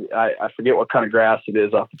flats. I forget what kind of grass it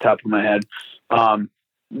is off the top of my head.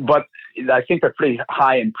 But I think they're pretty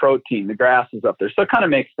high in protein. The grass is up there. So it kind of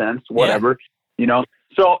makes sense, whatever, you know?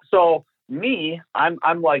 So me,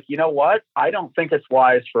 I'm like, you know what? I don't think it's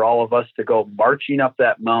wise for all of us to go marching up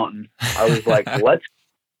that mountain. I was like, let's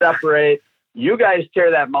separate. You guys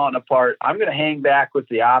tear that mountain apart. I'm going to hang back with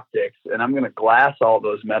the optics, and I'm going to glass all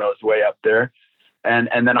those meadows way up there. And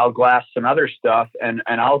then I'll glass some other stuff. And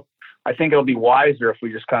I think it'll be wiser if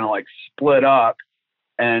we just kind of like split up.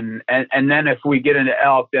 And then if we get into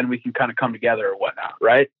elk, then we can kind of come together or whatnot.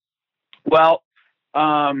 Right. Well,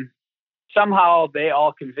 somehow they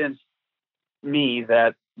all convinced me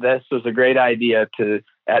that this was a great idea to,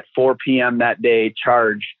 at 4 p.m. that day,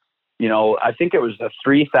 charge, you know, I think it was a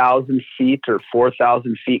 3,000 feet or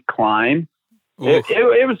 4,000 feet climb.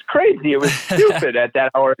 It was crazy. It was stupid at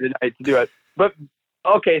that hour of the night to do it. But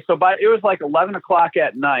okay, so it was like 11 o'clock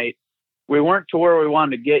at night. We weren't to where we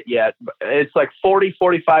wanted to get yet. It's like 40,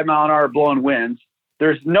 45 mile an hour blowing winds.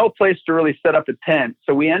 There's no place to really set up a tent.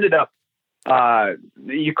 So we ended up,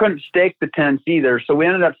 you couldn't stake the tents either. So we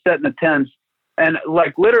ended up setting the tents. And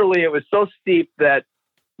like literally it was so steep that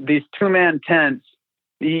these 2-man tents,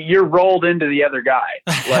 you're rolled into the other guy.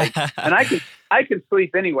 Like, and I can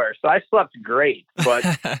sleep anywhere. So I slept great, but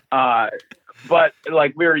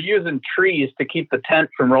like we were using trees to keep the tent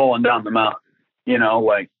from rolling down the mountain, you know,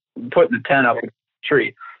 like putting the tent up in a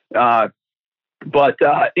tree.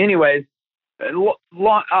 Anyways,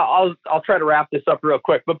 I'll try to wrap this up real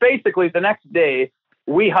quick, but basically the next day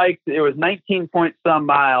we hiked, it was 19 point some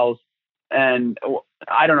miles, and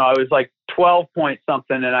I don't know, it was like 12 point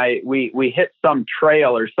something. And we hit some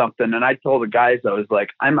trail or something. And I told the guys, I was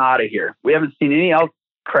like, I'm out of here. We haven't seen any elk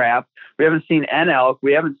crap. We haven't seen an elk.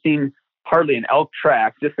 We haven't seen hardly an elk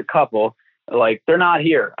track, just a couple. Like, they're not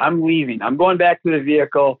here. I'm leaving. I'm going back to the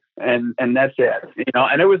vehicle, and that's it. You know,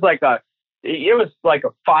 and it was like a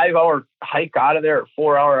 5-hour hike out of there,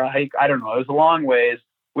 or 4-hour hike. I don't know. It was a long ways.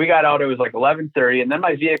 We got out, it was like 11:30, and then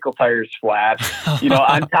my vehicle tires flat, you know,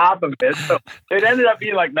 on top of it. So it ended up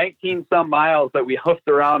being like 19 some miles that we hoofed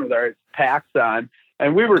around with our packs on,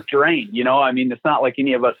 and we were drained, you know. I mean, it's not like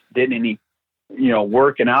any of us did any, you know,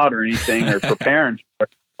 working out or anything or preparing for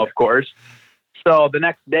it, of course. So the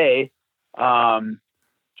next day,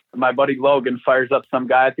 my buddy Logan fires up some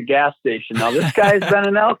guy at the gas station. Now this guy's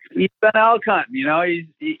been he's been elk hunting, you know.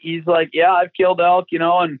 He's like, yeah, I've killed elk, you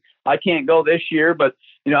know, and I can't go this year, but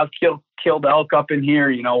you know, I've killed elk up in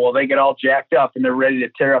here, you know. Well, they get all jacked up and they're ready to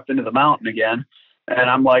tear up into the mountain again.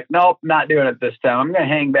 And I'm like, nope, not doing it this time. I'm going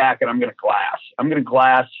to hang back and I'm going to glass. I'm going to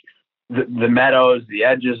glass the meadows, the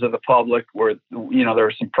edges of the public where, you know, there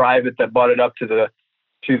was some private that butted up to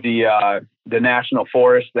the national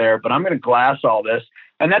forest there, but I'm going to glass all this.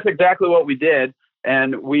 And that's exactly what we did.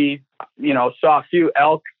 And we, you know, saw a few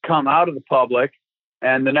elk come out of the public.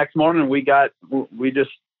 And the next morning we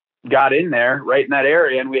just got in there right in that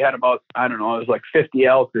area, and we had about, I don't know, it was like 50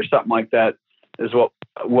 elk or something like that is what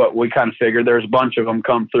what we kind of figured. There's a bunch of them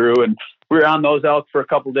come through, and we were on those elk for a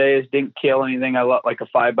couple of days. Didn't kill anything. I let like a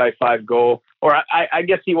 5x5 go, or I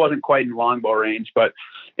guess he wasn't quite in longbow range. But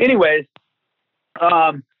anyways,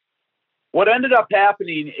 what ended up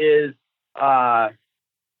happening is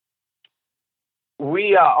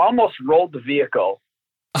we almost rolled the vehicle.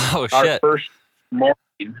 Oh, our shit. first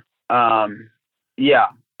morning. And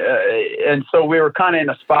so we were kind of in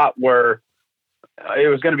a spot where it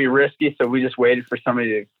was going to be risky. So we just waited for somebody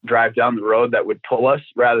to drive down the road that would pull us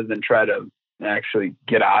rather than try to actually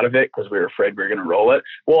get out of it, because we were afraid we were going to roll it.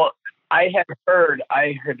 Well, I had heard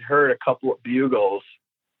a couple of bugles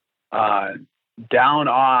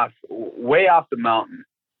way off the mountain,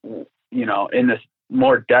 in this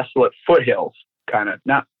more desolate foothills, kind of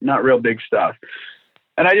not real big stuff.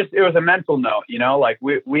 And it was a mental note, like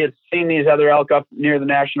we had seen these other elk up near the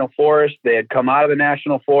national forest. They had come out of the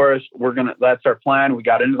national forest. That's our plan. We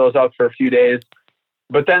got into those elk for a few days,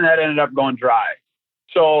 but then that ended up going dry.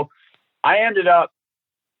 So I ended up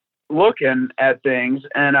looking at things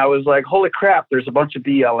and I was like, holy crap, there's a bunch of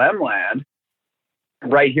BLM land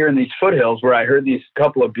right here in these foothills where I heard these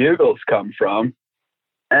couple of bugles come from.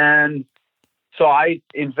 And so I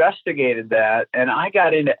investigated that, and I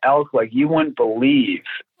got into elk like you wouldn't believe.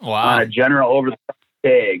 Wow. On a general over the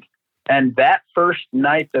tag. And that first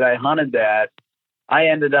night that I hunted that,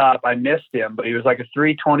 I missed him, but he was like a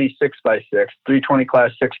 320 6x6, 320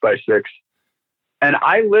 class 6x6. And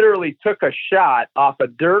I literally took a shot off a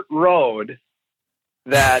dirt road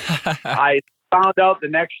that I found out the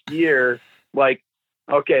next year. Like,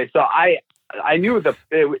 okay, so I knew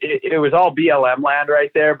it was all BLM land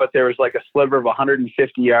right there, but there was like a sliver of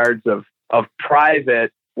 150 yards of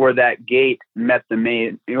private where that gate met the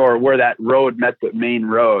main, or where that road met the main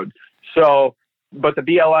road. So, but the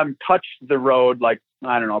BLM touched the road like,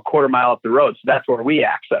 I don't know, a quarter mile up the road. So that's where we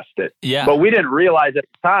accessed it. Yeah. But we didn't realize at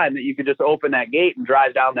the time that you could just open that gate and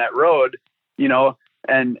drive down that road,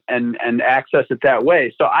 and access it that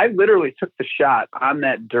way. So I literally took the shot on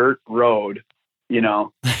that dirt road,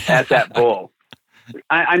 at that bull.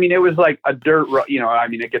 I mean, it was like a dirt road,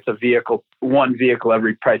 it gets one vehicle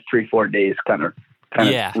every probably 3-4 days kind of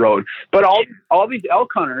road. But all these elk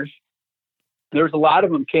hunters, there was a lot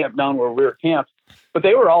of them camped down where we were camped, but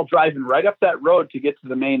they were all driving right up that road to get to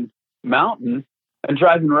the main mountain and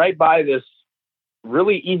driving right by this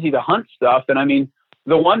really easy to hunt stuff. And I mean,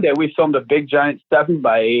 the one day we filmed a big giant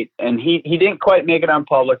 7x8, and he didn't quite make it on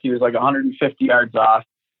public. He was like 150 yards off.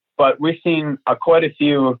 But we've seen quite a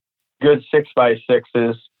few good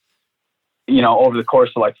 6x6s, over the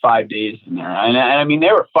course of like 5 days in there. And I mean,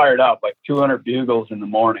 they were fired up, like 200 bugles in the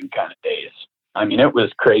morning kind of days. I mean, it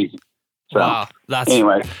was crazy. So, wow. That's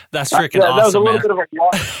that freaking awesome, was a little man. bit of a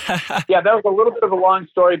long, that was a little bit of a long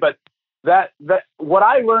story, but that what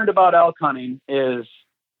I learned about elk hunting is,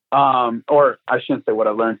 or I shouldn't say what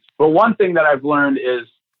I learned, but one thing that I've learned is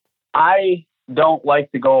I don't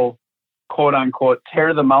like to go, quote unquote,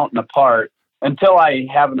 tear the mountain apart until I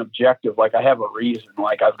have an objective. Like I have a reason,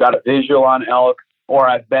 like I've got a visual on elk, or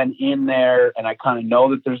I've been in there and I kind of know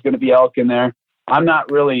that there's going to be elk in there. I'm not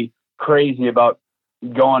really crazy about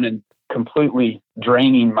going and completely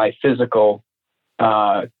draining my physical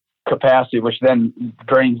capacity, which then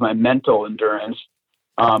drains my mental endurance.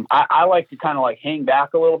 I like to kind of like hang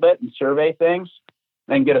back a little bit and survey things,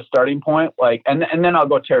 then get a starting point, like, and then I'll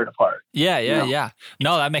go tear it apart. Yeah.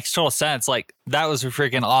 No, that makes total sense. Like, that was a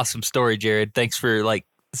freaking awesome story, Jared. Thanks for like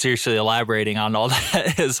seriously elaborating on all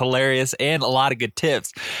that. Is hilarious and a lot of good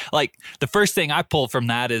tips. Like, the first thing I pulled from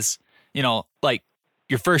that is, like,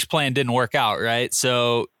 your first plan didn't work out, right?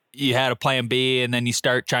 So you had a plan B, and then you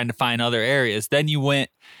start trying to find other areas. Then you went,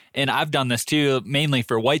 and I've done this too, mainly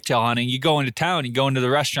for whitetail hunting. You go into town, you go into the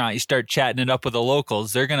restaurant, you start chatting it up with the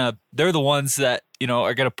locals. They're the ones that,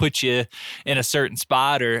 are going to put you in a certain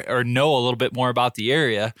spot or know a little bit more about the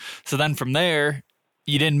area. So then from there,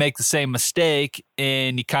 you didn't make the same mistake,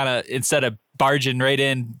 and you kind of, instead of barging right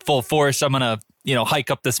in full force, I'm going to, hike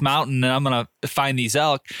up this mountain and I'm going to find these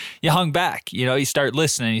elk, you hung back, you start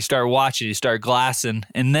listening, you start watching, you start glassing,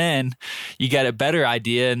 and then you get a better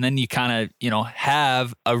idea. And then you kind of,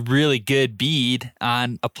 have a really good bead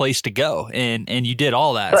on a place to go. And you did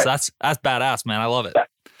all that. Right. So that's badass, man. I love it.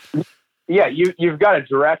 Yeah. You've got a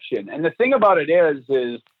direction. And the thing about it is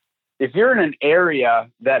if you're in an area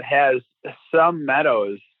that has some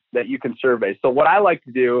meadows that you can survey. So what I like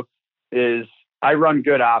to do is I run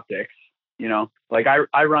good optics. Like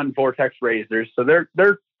I run Vortex razors, so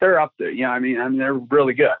they're up there. I mean they're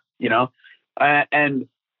really good. And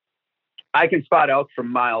I can spot elk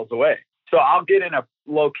from miles away. So I'll get in a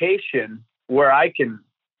location where I can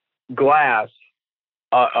glass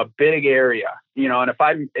a big area, you know,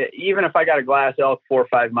 and even if I got a glass elk 4 or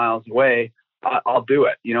 5 miles away, I'll do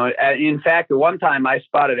it. You know, in fact, the one time I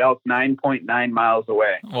spotted elk 9.9 miles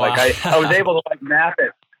away. Wow. Like I was able to like map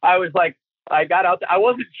it. I was like, I got out. I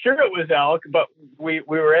wasn't sure it was elk, but we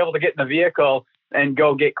were able to get in the vehicle and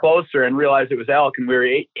go get closer and realize it was elk. And we were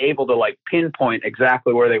able to like pinpoint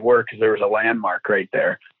exactly where they were, because there was a landmark right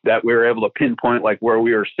there that we were able to pinpoint like where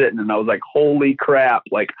we were sitting. And I was like, holy crap.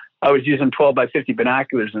 Like I was using 12 by 50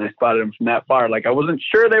 binoculars and I spotted them from that far. Like I wasn't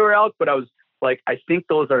sure they were elk, but I was like, I think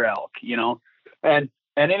those are elk, you know? And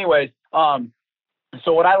anyways,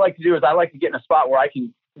 so what I like to do is I like to get in a spot where I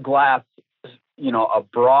can glass, you know, a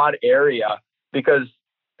broad area, because,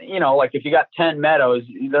 you know, like if you got 10 meadows,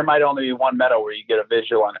 there might only be one meadow where you get a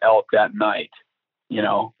visual on elk that night, you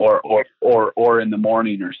know, or in the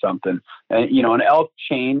morning or something. And, you know, an elk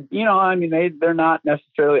chain, you know, I mean, they're not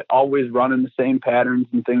necessarily always running the same patterns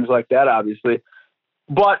and things like that, obviously.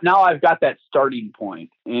 But now I've got that starting point,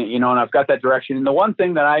 you know, and I've got that direction. And the one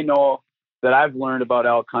thing that I know that I've learned about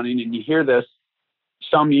elk hunting, and you hear this,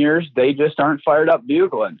 some years they just aren't fired up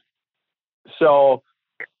bugling. So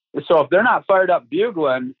if they're not fired up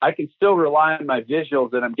bugling, I can still rely on my visuals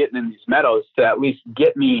that I'm getting in these meadows to at least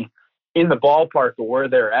get me in the ballpark of where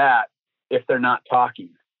they're at if they're not talking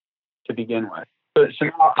to begin with. So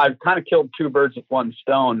now I've kind of killed two birds with one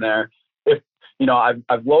stone there. If, you know,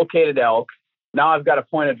 I've located elk. Now I've got a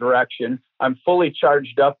point of direction. I'm fully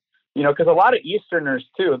charged up, you know, because a lot of Easterners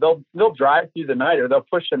too, they'll drive through the night or they'll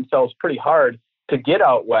push themselves pretty hard to get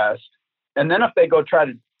out west. And then if they go try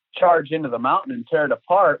to charge into the mountain and tear it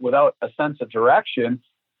apart without a sense of direction,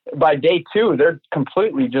 by day 2, they're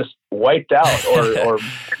completely just wiped out or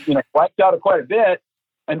you know, wiped out quite a bit,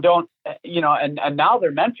 and don't, you know, and now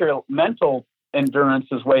their mental endurance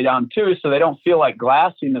is way down too. So they don't feel like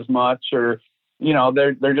glassing as much, or, you know,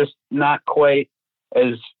 they're just not quite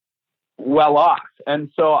as well off. And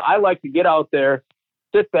so I like to get out there,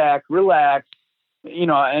 sit back, relax, you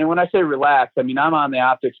know, and when I say relax, I mean, I'm on the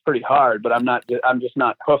optics pretty hard, but I'm just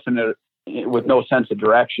not hoofing it with no sense of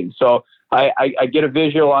direction. So I get a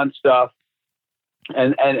visual on stuff,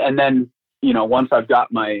 and then, you know, once I've got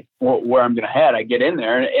where I'm going to head, I get in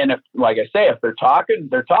there. And if, like I say, if they're talking,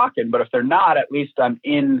 they're talking, but if they're not, at least I'm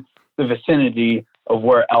in the vicinity of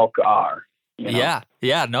where elk are. You know?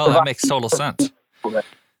 Yeah. No, that makes total sense.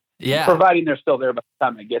 Yeah. Providing they're still there by the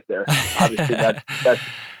time I get there. Obviously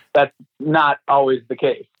that's not always the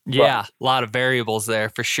case. Yeah, a lot of variables there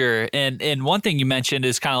for sure. And one thing you mentioned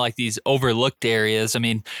is kind of like these overlooked areas. I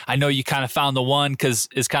mean, I know you kind of found the one because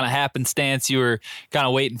it's kind of happenstance. You were kind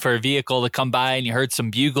of waiting for a vehicle to come by and you heard some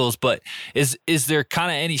bugles. But is there kind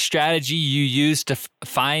of any strategy you use to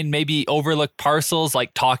find maybe overlooked parcels,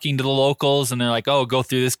 like talking to the locals and they're like, oh, go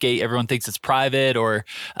through this gate, everyone thinks it's private, or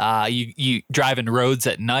you driving roads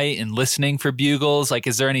at night and listening for bugles? Like,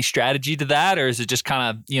 is there any strategy to that, or is it just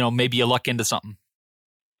kind of, you know, maybe you luck into something?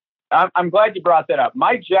 I'm glad you brought that up.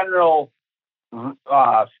 My general rule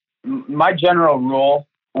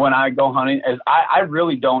when I go hunting is I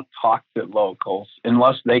really don't talk to locals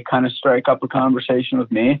unless they kind of strike up a conversation with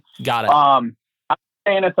me. Got it. I'm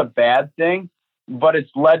saying it's a bad thing, but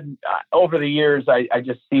it's led over the years. I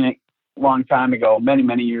just seen it a long time ago,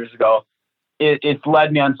 many years ago. It's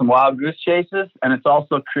led me on some wild goose chases, and it's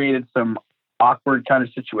also created some awkward kind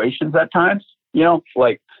of situations at times. You know,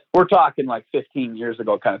 like we're talking like 15 years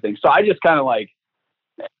ago kind of thing. So I just kind of like,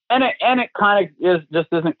 and it kind of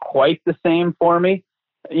isn't quite the same for me,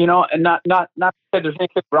 you know, and not to say there's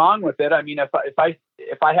anything wrong with it. I mean, if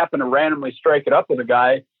I happen to randomly strike it up with a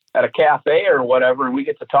guy at a cafe or whatever, and we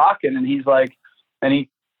get to talking and he's like, and he,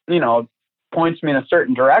 you know, points me in a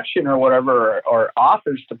certain direction or whatever, or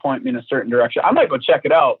offers to point me in a certain direction, I might go check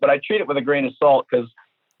it out, but I treat it with a grain of salt, because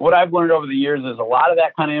what I've learned over the years is a lot of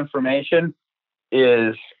that kind of information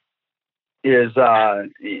is it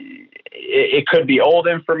could be old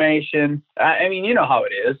information. I mean, you know how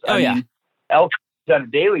it is. I mean, elk on a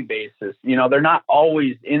daily basis, you know, they're not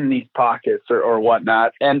always in these pockets or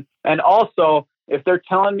whatnot. And also, if they're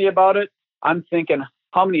telling me about it, I'm thinking,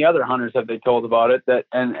 how many other hunters have they told about it? That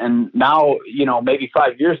and now, you know, maybe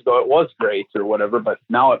 5 years ago it was great or whatever, but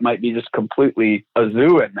now it might be just completely a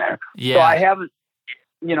zoo in there. Yeah. So I haven't,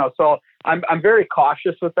 you know, so I'm very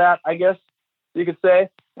cautious with that, I guess you could say.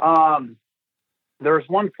 There was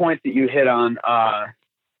one point that you hit on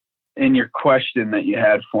in your question that you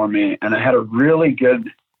had for me, and I had a really good,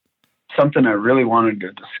 something I really wanted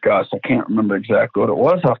to discuss. I can't remember exactly what it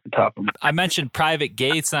was off the top of my head. I mentioned private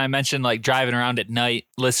gates, and I mentioned like driving around at night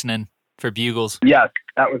listening for bugles. Yes,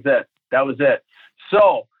 that was it.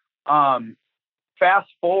 So fast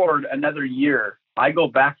forward another year, I go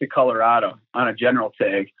back to Colorado on a general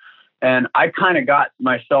tag, and I kind of got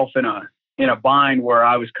myself in a bind where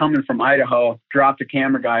I was coming from Idaho, dropped a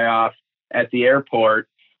camera guy off at the airport,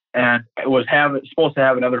 and was supposed to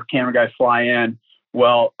have another camera guy fly in.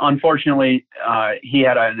 Well, unfortunately, he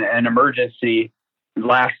had an emergency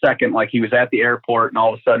last second, like he was at the airport, and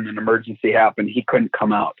all of a sudden an emergency happened. He couldn't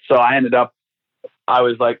come out. So I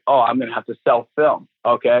was like, oh, I'm going to have to self-film.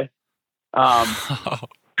 Okay.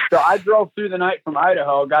 So I drove through the night from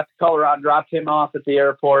Idaho, got to Colorado, dropped him off at the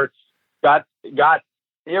airport,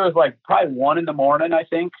 it was like probably 1 a.m, I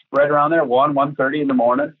think, right around there, 1:30 in the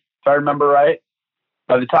morning, if I remember right.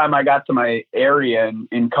 By the time I got to my area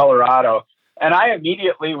in Colorado, and I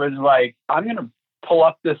immediately was like, I'm going to pull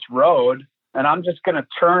up this road and I'm just going to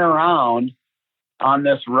turn around on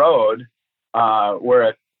this road, where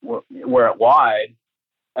it wide.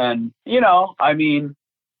 And, I mean,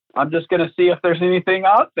 I'm just going to see if there's anything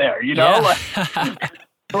out there, Yeah.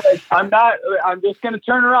 I'm just going to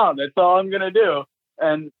turn around. That's all I'm going to do.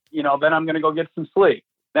 And, then I'm going to go get some sleep.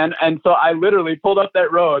 And so I literally pulled up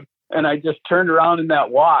that road and I just turned around in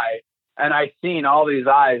that Y, and I seen all these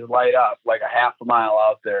eyes light up like a half a mile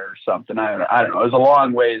out there or something. I don't know. It was a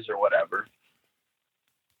long ways or whatever.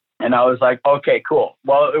 And I was like, okay, cool.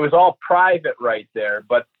 Well, it was all private right there,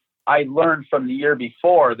 but I learned from the year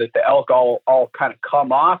before that the elk all kind of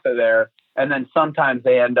come off of there, and then sometimes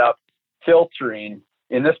they end up filtering.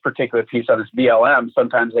 In this particular piece on this BLM,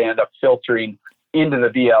 sometimes they end up filtering into the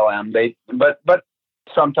BLM. But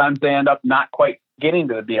sometimes they end up not quite getting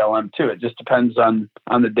to the BLM too. It just depends on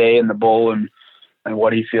the day and the bull and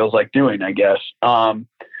what he feels like doing, I guess.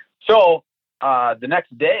 So the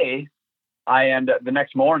next day, the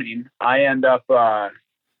next morning, I end up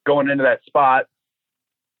going into that spot.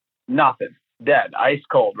 Nothing, dead, ice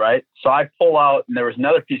cold, right? So I pull out, and there was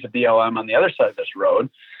another piece of BLM on the other side of this road.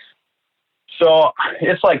 So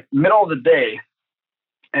it's like middle of the day,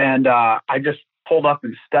 and I just pulled up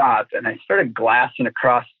and stopped, and I started glassing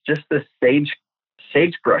across just this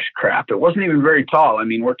sagebrush crap. It wasn't even very tall. I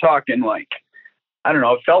mean, we're talking like, I don't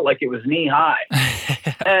know, it felt like it was knee high.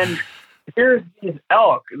 And here's these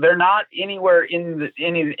elk. They're not anywhere in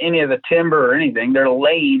any of the timber or anything. They're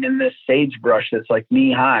laying in this sagebrush that's like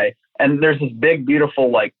knee high. And there's this big, beautiful,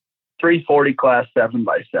 like 340 class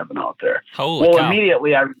 7x7 out there. Holy cow.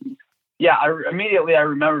 Immediately I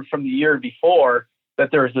remembered from the year before that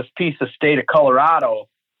there was this piece of state of Colorado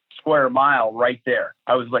square mile right there.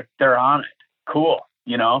 I was like, they're on it. Cool.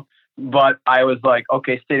 But I was like,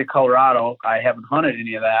 okay, state of Colorado, I haven't hunted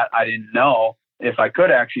any of that. I didn't know if I could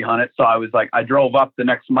actually hunt it. So I was like, I drove up the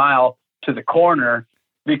next mile to the corner,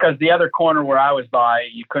 because the other corner where I was by,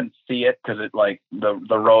 you couldn't see it because it like the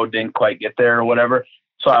road didn't quite get there or whatever.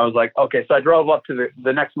 So I was like, okay, so I drove up to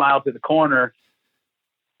the next mile to the corner,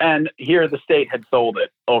 and here the state had sold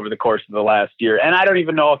it over the course of the last year. And I don't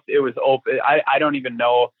even know if it was open. I don't even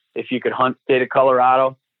know if you could hunt state of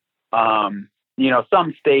Colorado.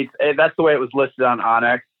 Some states, that's the way it was listed on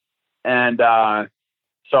Onyx. And,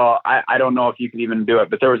 so I don't know if you could even do it,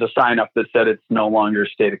 but there was a sign up that said it's no longer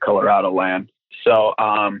state of Colorado land. So,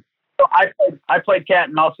 I played cat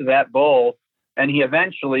and mouse with that bull, and he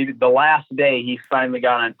eventually, the last day, he finally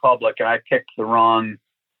got on public, and I picked the wrong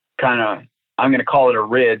kind of, I'm going to call it a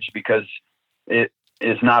ridge because it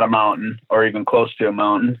is not a mountain or even close to a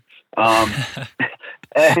mountain. And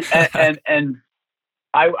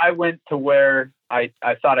I went to where I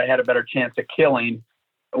thought I had a better chance of killing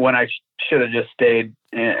when I should have just stayed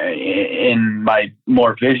in my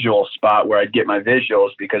more visual spot where I'd get my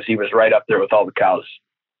visuals, because he was right up there with all the cows.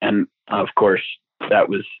 And of course that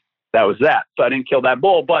was that. So I didn't kill that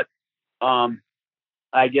bull, but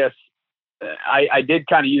I guess I did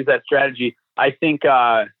kind of use that strategy. I think,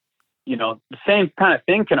 the same kind of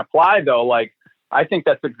thing can apply though. Like, I think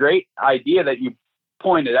that's a great idea that you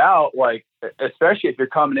pointed out, like, especially if you're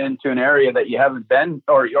coming into an area that you haven't been,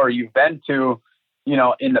 or you've been to,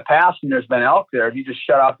 in the past, and there's been elk there. If you just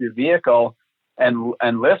shut off your vehicle and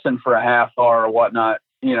listen for a half hour or whatnot,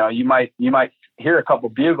 you might hear a couple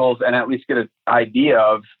bugles and at least get an idea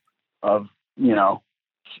of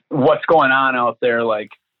what's going on out there.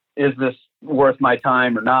 Like, is this worth my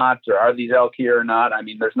time or not? Or are these elk here or not? I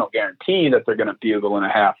mean, there's no guarantee that they're going to bugle in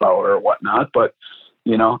a half hour or whatnot, but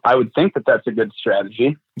I would think that that's a good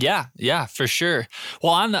strategy. Yeah, for sure.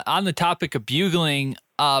 Well, on the topic of bugling,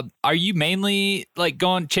 are you mainly like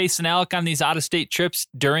going chasing elk on these out of state trips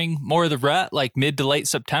during more of the rut, like mid to late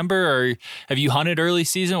September, or have you hunted early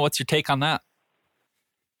season? What's your take on that?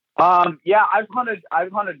 Yeah, I've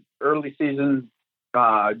hunted early season,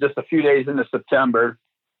 just a few days into September.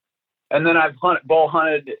 And then I've bull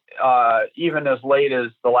hunted, even as late as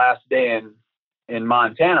the last day in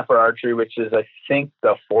Montana for archery, which is, I think,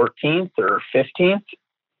 the 14th or 15th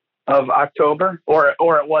of October, or it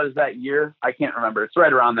was that year. I can't remember. It's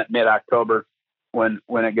right around that mid-October when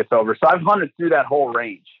it gets over. So I've hunted through that whole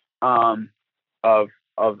range of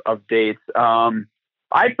dates.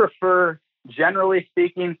 I prefer, generally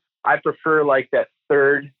speaking, like that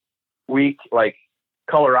third week, like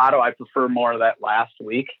Colorado. I prefer more of that last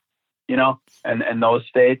week, and those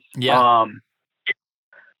states. Yeah.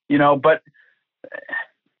 But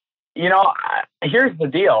here's the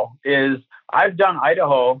deal: is I've done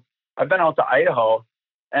Idaho. I've been out to Idaho,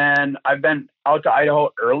 and I've been out to Idaho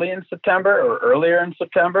earlier in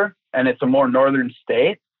September, and it's a more northern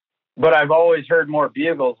state. But I've always heard more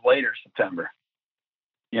bugles later September.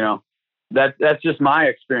 That's just my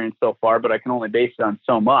experience so far, but I can only base it on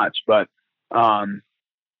so much. But, I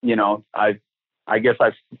guess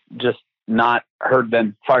I've just not heard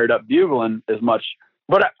them fired up bugling as much.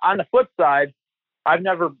 But on the flip side, I've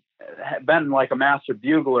never been like a master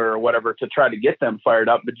bugler or whatever to try to get them fired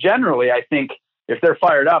up. But generally, I think if they're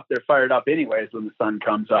fired up anyways when the sun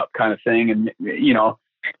comes up, kind of thing. And,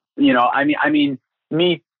 I mean,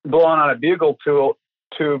 me blowing on a bugle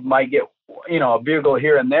tube might get, a bugle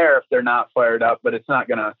here and there if they're not fired up, but it's not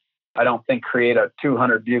going to, I don't think, create a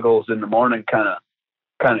 200 bugles in the morning kind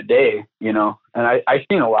of day, and I've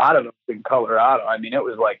seen a lot of them in Colorado. I mean, it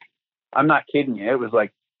was like, I'm not kidding you. It was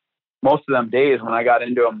like most of them days when I got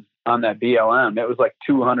into them on that BLM, it was like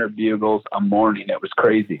 200 bugles a morning. It was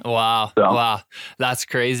crazy. Wow. So. Wow. That's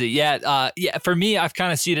crazy. Yeah. For me, I've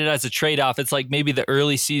kind of seen it as a trade-off. It's like maybe the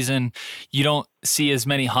early season, you don't see as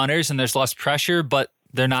many hunters and there's less pressure, but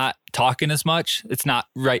they're not talking as much. It's not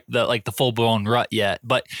the full blown rut yet.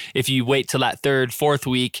 But if you wait till that third, fourth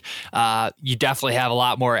week, you definitely have a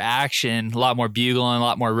lot more action, a lot more bugling, a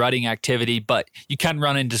lot more rutting activity, but you can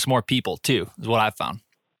run into some more people too, is what I've found.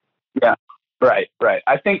 Yeah. Right.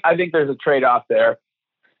 I think there's a trade-off there.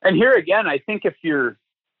 And here again, I think there's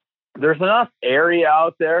enough area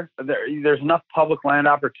out there's enough public land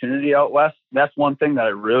opportunity out west. That's one thing that I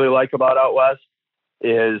really like about out west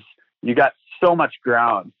is you got so much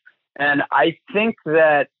ground. And I think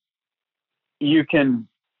that you can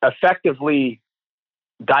effectively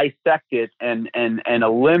dissect it and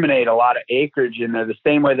eliminate a lot of acreage in there the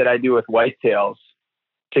same way that I do with whitetails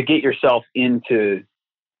to get yourself into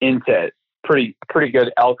pretty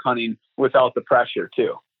good elk hunting without the pressure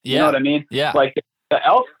too. Yeah. You know what I mean? Yeah. Like the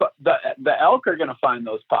elk are going to find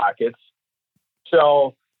those pockets.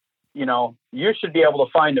 So, you should be able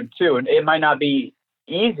to find them too. And it might not be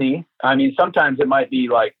easy. I mean, sometimes it might be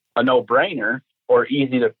like a no-brainer or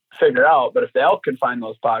easy to figure out, but if the elk can find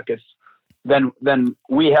those pockets, then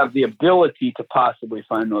we have the ability to possibly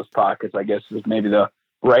find those pockets, I guess is maybe the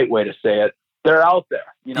right way to say it. They're out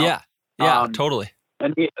there, Yeah, totally.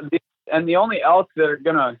 And the only elk that are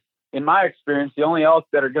gonna, in my experience, the only elk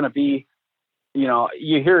that are gonna be,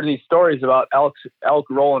 you hear these stories about elk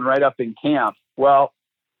rolling right up in camp. Well,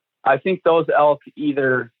 I think those elk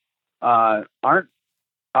either aren't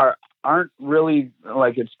really,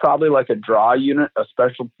 like, it's probably like a draw unit, a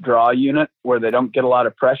special draw unit where they don't get a lot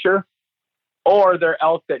of pressure, or they're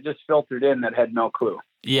elk that just filtered in that had no clue.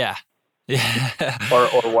 Yeah. or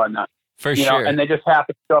whatnot. For sure. And they just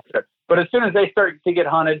happen to go there. But as soon as they start to get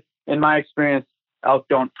hunted, in my experience, elk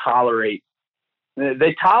don't tolerate.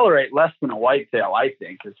 They tolerate less than a whitetail, I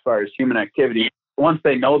think, as far as human activity. Once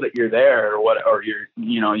they know that you're there or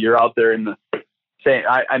you're out there in the same,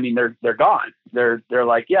 I mean, they're gone. They're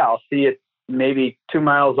like, yeah, I'll see it maybe 2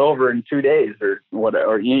 miles over in 2 days or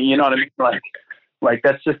whatever. You know what I mean? Like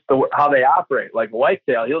that's just how they operate. Like a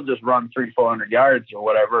whitetail, he'll just run 300-400 yards or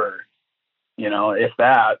whatever, if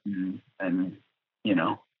that, and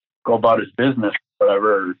go about his business,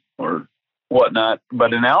 whatever, or whatnot.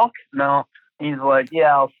 But an elk, no, he's like,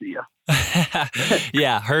 yeah, I'll see you.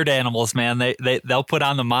 Yeah, herd animals, man. They'll put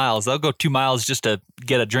on the miles. They'll go 2 miles just to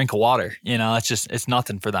get a drink of water. It's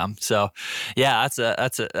nothing for them. So, yeah,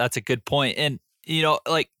 that's a good point. And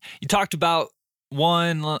like you talked about,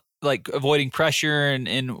 one, like avoiding pressure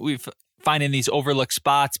and we've finding these overlooked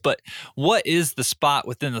spots. But what is the spot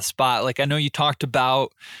within the spot? Like I know you talked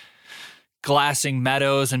about glassing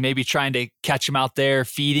meadows and maybe trying to catch them out there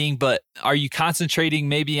feeding, but are you concentrating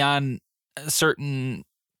maybe on a certain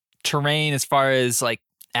terrain as far as like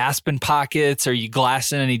aspen pockets? Are you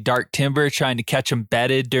glassing any dark timber, trying to catch them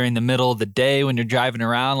bedded during the middle of the day when you're driving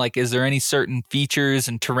around? Like, is there any certain features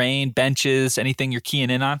and terrain, benches, anything you're keying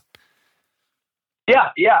in on?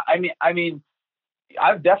 Yeah. I mean,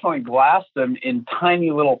 I've definitely glassed them in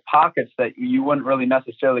tiny little pockets that you wouldn't really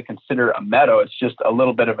necessarily consider a meadow. It's just a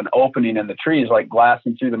little bit of an opening in the trees, like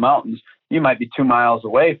glassing through the mountains. You might be 2 miles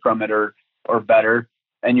away from it, or or better,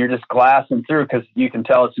 and you're just glassing through because you can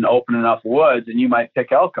tell it's an open enough woods, and you might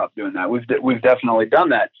pick elk up doing that. We've definitely done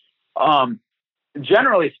that.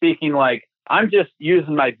 Generally speaking, like I'm just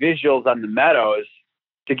using my visuals on the meadows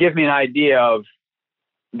to give me an idea of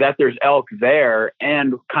that there's elk there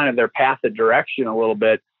and kind of their path of direction a little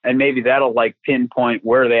bit. And maybe that'll like pinpoint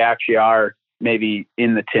where they actually are, maybe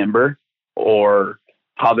in the timber, or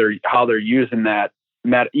how they're using that.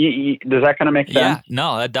 Does that kind of make sense? Yeah,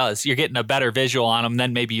 no, that does. You're getting a better visual on them.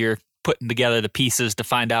 Then maybe you're putting together the pieces to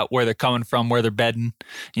find out where they're coming from, where they're bedding,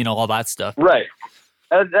 all that stuff. Right.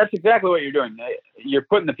 That's exactly what you're doing. You're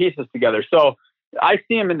putting the pieces together. So I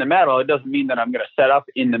see them in the meadow. It doesn't mean that I'm going to set up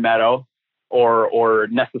in the meadow or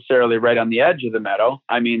necessarily right on the edge of the meadow.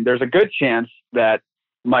 I mean, there's a good chance that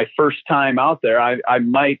my first time out there, I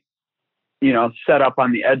might, set up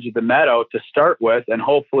on the edge of the meadow to start with, and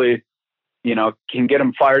hopefully, can get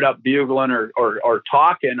them fired up bugling or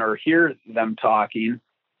talking, or hear them talking,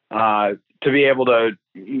 to be able to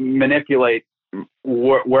manipulate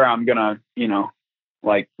where I'm going to,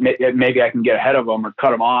 like maybe I can get ahead of them or cut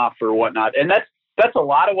them off or whatnot. And that's a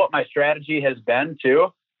lot of what my strategy has been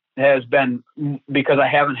too, because I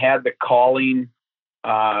haven't had the calling,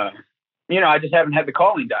 I just haven't had the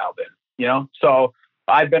calling dialed in, so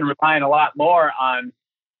I've been relying a lot more on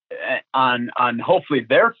hopefully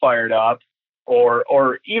they're fired up,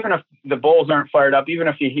 or even if the bulls aren't fired up, even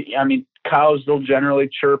if cows will generally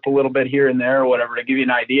chirp a little bit here and there or whatever, to give you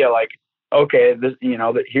an idea, like, okay, this,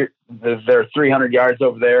 they're 300 yards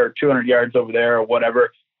over there, or 200 yards over there, or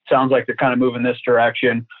whatever. Sounds like they're kind of moving this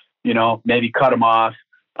direction, maybe cut them off.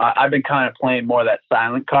 I've been kind of playing more of that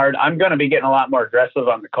silent card. I'm going to be getting a lot more aggressive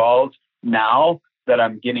on the calls now that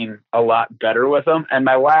I'm getting a lot better with them. And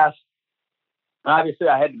obviously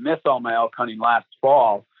I had to miss all my elk hunting last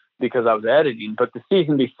fall because I was editing, but the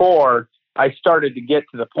season before I started to get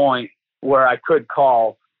to the point where I could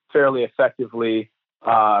call fairly effectively,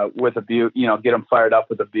 with a bugle, get them fired up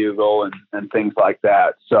with a bugle and things like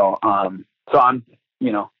that. So I'm,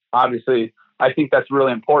 obviously I think that's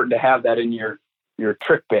really important to have that in your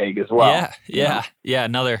trick bag as well. Yeah.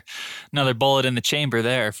 Another bullet in the chamber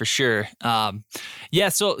there for sure.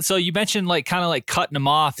 So you mentioned kind of cutting them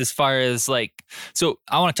off as far as so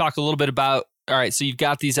I want to talk a little bit about, all right, so you've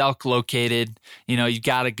got these elk located, you've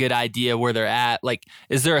got a good idea where they're at.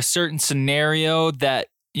 Is there a certain scenario that,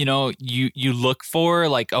 you look for?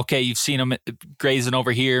 Okay, you've seen them grazing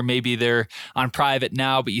over here. Maybe they're on private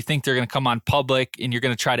now, but you think they're going to come on public, and you're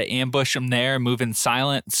going to try to ambush them there, move in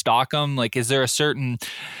silent, and stalk them. Is there a certain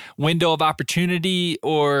window of opportunity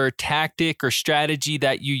or tactic or strategy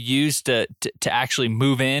that you use to actually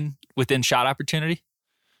move in within shot opportunity?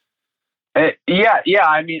 Yeah.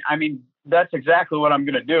 I mean, that's exactly what I'm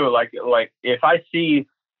going to do. Like if I see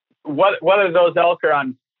whether those elk are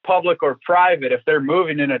on public or private, if they're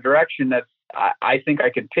moving in a direction that I think I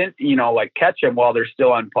could pin, catch them while they're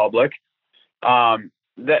still on public,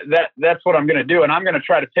 that's what I'm going to do. And I'm going to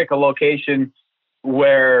try to pick a location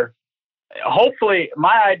where hopefully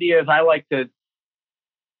my idea is I like to,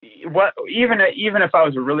 even if I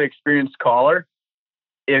was a really experienced caller,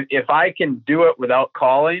 if I can do it without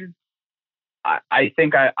calling, I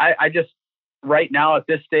think I just, right now at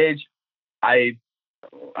this stage,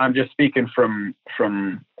 I'm just speaking from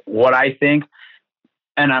what I think,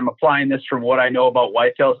 and I'm applying this from what I know about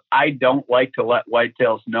whitetails. I don't like to let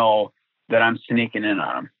whitetails know that I'm sneaking in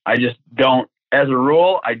on them. I just don't. As a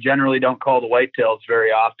rule, I generally don't call the whitetails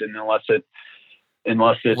very often unless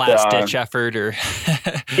it's last ditch effort or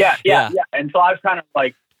yeah. And so I kind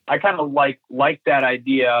of like that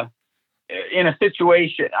idea. In a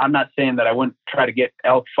situation, I'm not saying that I wouldn't try to get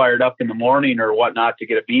elk fired up in the morning or whatnot to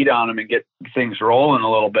get a beat on them and get things rolling a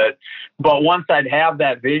little bit. But once I'd have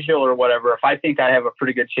that visual or whatever, if I think I have a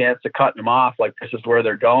pretty good chance of cutting them off, like this is where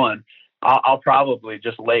they're going, I'll probably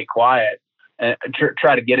just lay quiet and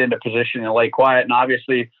try to get into position and lay quiet. And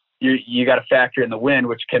obviously you got to factor in the wind,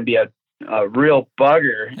 which can be a real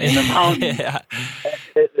bugger in the mountains,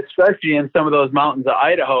 especially in some of those mountains of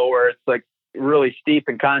Idaho where it's like really steep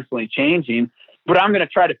and constantly changing. But I'm going to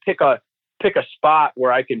try to pick a spot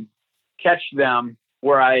where I can catch them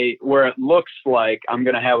where it looks like I'm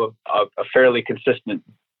going to have a fairly consistent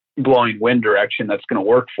blowing wind direction that's going to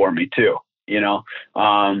work for me too,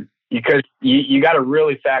 because you got to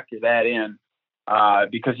really factor that in,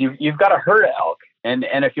 because you've got to herd elk. And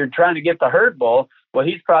if you're trying to get the herd bull, well,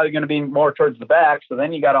 he's probably going to be more towards the back. So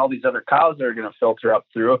then you got all these other cows that are going to filter up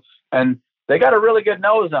through, and they got a really good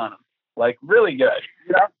nose on them. Like really good.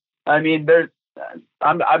 I mean,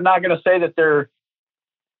 I'm not going to say that they're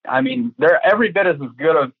every bit as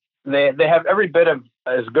good of, they have every bit of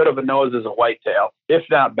as good of a nose as a whitetail, if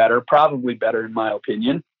not better, probably better in my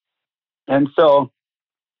opinion. And so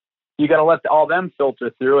you got to let all them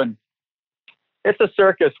filter through, and it's a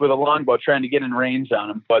circus with a longbow trying to get in range on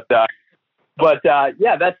them. But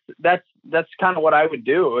yeah, that's kind of what I would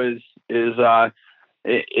do is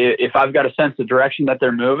if I've got a sense of direction that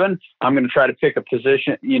they're moving, I'm going to try to pick a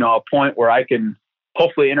position, a point where I can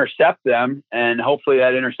hopefully intercept them. And hopefully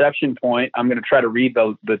that interception point, I'm going to try to read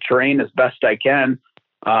the terrain as best I can,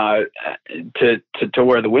 to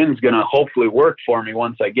where the wind's going to hopefully work for me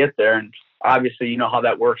once I get there. And obviously, you know how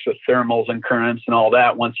that works with thermals and currents and all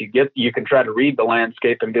that. Once you can try to read the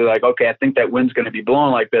landscape and be like, okay, I think that wind's going to be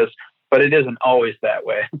blowing like this, but it isn't always that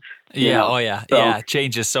way. Yeah. Oh yeah. So, yeah. It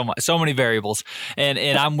changes so much, so many variables. And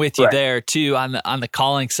I'm with you there too on the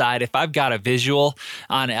calling side. If I've got a visual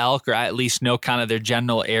on elk, or I at least know kind of their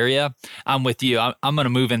general area, I'm with you. I'm going to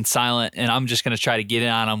move in silent, and I'm just going to try to get in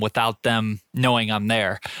on them without them knowing I'm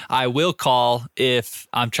there. I will call if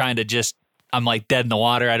I'm trying to I'm like dead in the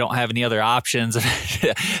water. I don't have any other options.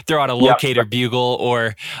 Throw out a locator bugle,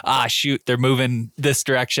 or shoot, they're moving this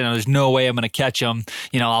direction and there's no way I'm going to catch them.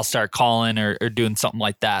 I'll start calling or doing something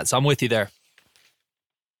like that. So I'm with you there.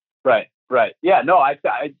 Right. Yeah, no, I've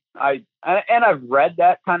read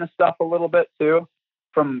that kind of stuff a little bit too,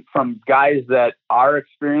 from guys that are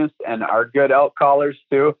experienced and are good elk callers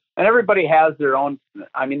too. And everybody has their own.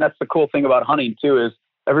 I mean, that's the cool thing about hunting too, is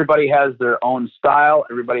everybody has their own style.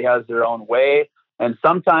 Everybody has their own way. And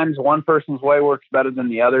sometimes one person's way works better than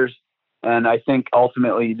the others. And I think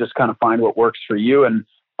ultimately you just kind of find what works for you. And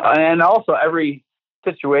also every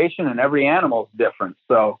situation and every animal is different.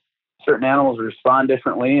 So certain animals respond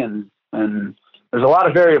differently, and there's a lot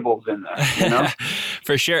of variables in there,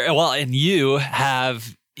 For sure. Well, and you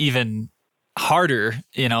have even harder,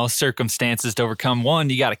 circumstances to overcome.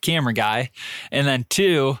 One, you got a camera guy, and then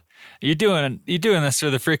two, you're doing this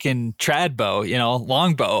with a freaking trad bow,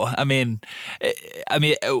 longbow. I mean,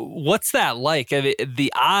 what's that like? I mean,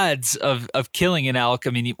 the odds of killing an elk.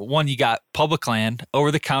 I mean, one, you got public land,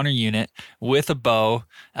 over the counter unit with a bow,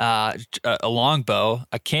 a longbow,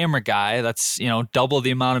 a camera guy. That's double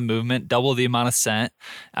the amount of movement, double the amount of scent.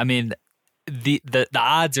 I mean, the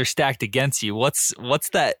odds are stacked against you. What's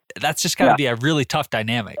that? That's just got to be a really tough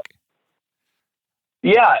dynamic.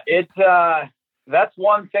 Yeah, that's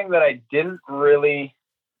one thing that I didn't really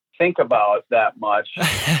think about that much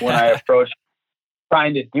when I approached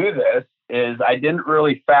trying to do this, is I didn't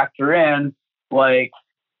really factor in like,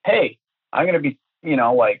 hey, I'm going to be,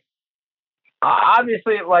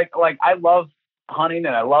 obviously like I love hunting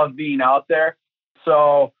and I love being out there.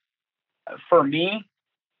 So for me,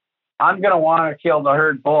 I'm going to want to kill the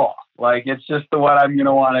herd bull. Like, it's just what I'm going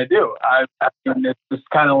to want to do. It's just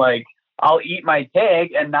kind of like, I'll eat my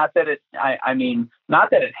tag, and not that it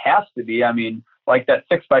has to be. I mean, like that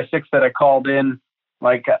 6x6 that I called in,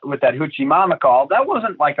 like with that Hoochie Mama call, that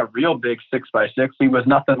wasn't like a real big 6x6. He was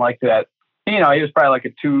nothing like that. He was probably like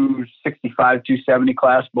a 265, 270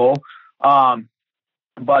 class bull.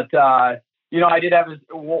 But I did have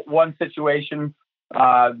one situation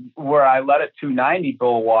where I let a 290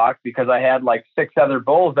 bull walk because I had like 6 other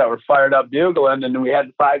bulls that were fired up bugling, and we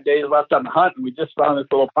had 5 days left on the hunt, and we just found this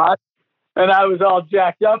little pot. And I was all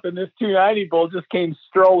jacked up, and this 290 bull just came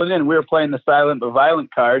strolling in. We were playing the silent but violent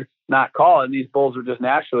card, not calling. These bulls were just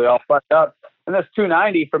naturally all fucked up. And this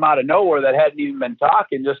 290 from out of nowhere that hadn't even been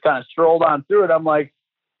talking just kind of strolled on through it. I'm like,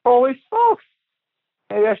 holy smokes,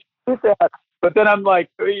 maybe I should do that. But then I'm like,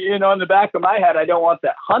 in the back of my head, I don't want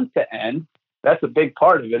that hunt to end. That's a big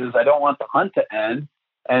part of it, is I don't want the hunt to end.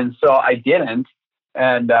 And so I didn't.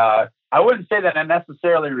 And I wouldn't say that I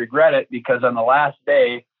necessarily regret it, because on the last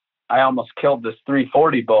day, I almost killed this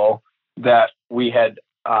 340 bull that we had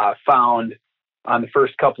found on the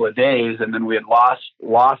first couple of days, and then we had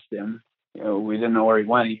lost him. We didn't know where he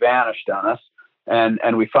went. He vanished on us,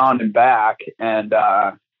 and we found him back, and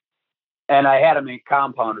I had him in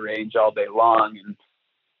compound range all day long,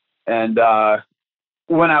 and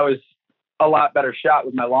when I was a lot better shot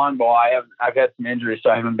with my longbow, I've had some injuries, so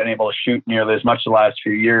I haven't been able to shoot nearly as much the last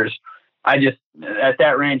few years. I just, at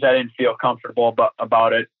that range, I didn't feel comfortable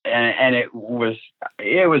about it, and it was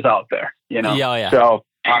out there, Yeah. So,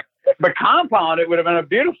 but compound, it would have been a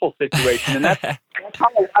beautiful situation, and that's how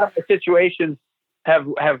a lot of the situations have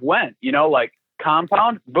went. Like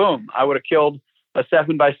compound, boom, I would have killed a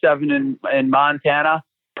 7x7 in Montana,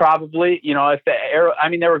 probably. If the arrow,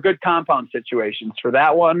 there were good compound situations for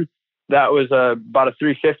that one. That was about a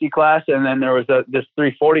 350 class, and then there was this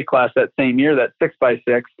 340 class that same year, that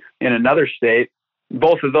 6x6 in another state.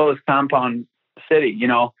 Both of those compound city,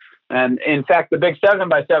 And in fact, the big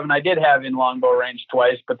 7x7 I did have in longbow range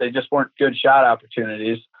twice, but they just weren't good shot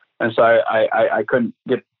opportunities. And so I couldn't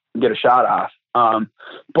get a shot off.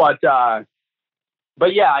 But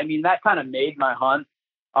yeah, I mean, that kind of made my hunt.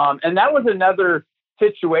 And that was another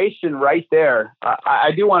situation right there.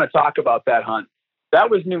 I do want to talk about that hunt. That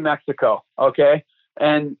was New Mexico. Okay.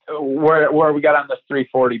 And where we got on this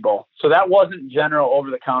 340 bull. So that wasn't general over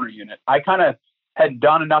the counter unit. I kind of had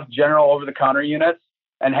done enough general over the counter units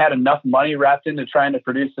and had enough money wrapped into trying to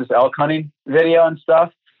produce this elk hunting video and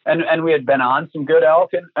stuff. And we had been on some good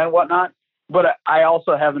elk and whatnot, but I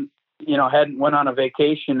also hadn't went on a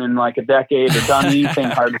vacation in like a decade or done anything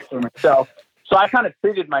hard for myself. So I kind of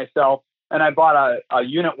treated myself, and I bought a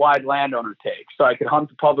unit-wide landowner tag so I could hunt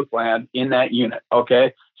the public land in that unit.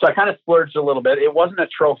 Okay. So I kind of splurged a little bit. It wasn't a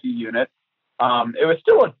trophy unit. It was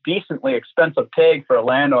still a decently expensive tag for a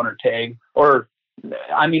landowner tag,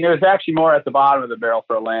 it was actually more at the bottom of the barrel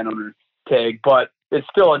for a landowner tag, but it's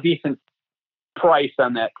still a decent price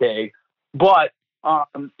on that tag. But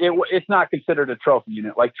it's not considered a trophy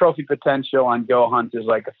unit. Like trophy potential on Go Hunt is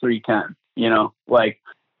like a 310,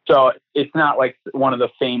 so it's not like one of the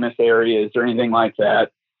famous areas or anything like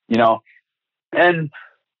that, and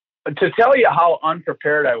to tell you how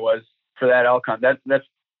unprepared I was for that elk hunt, that's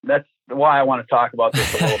why I want to talk about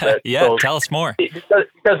this a little bit. Yeah. So, tell us more. Because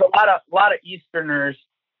a lot of Easterners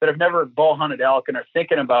that have never bow hunted elk and are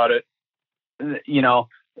thinking about it,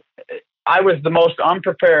 I was the most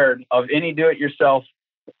unprepared of any do-it-yourself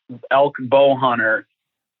elk bow hunter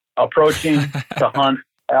approaching to hunt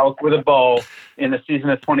elk with a bow in the season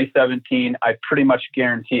of 2017. I pretty much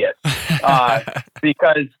guarantee it.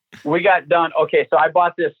 Because we got done. Okay, so I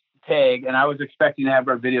bought this tag, and I was expecting to have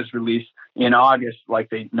our videos released in August like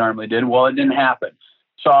they normally did. Well, it didn't happen.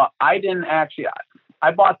 So I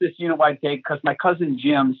bought this unit-wide tag because my cousin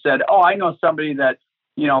Jim said, oh, I know somebody that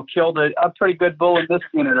killed a pretty good bull in this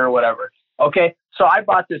unit or whatever. Okay. So I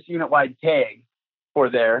bought this unit-wide tag for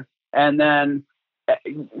there, and then,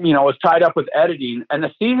 was tied up with editing, and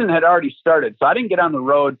the season had already started. So I didn't get on the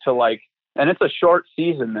road to and it's a short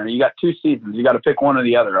season there. You got 2 seasons. You got to pick one or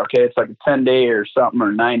the other. Okay. It's like a 10-day or something,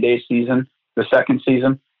 or 9-day season, the second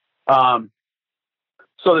season.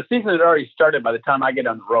 So the season had already started by the time I get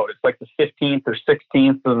on the road. It's like the 15th or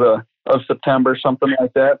 16th of September, something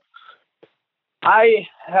like that. I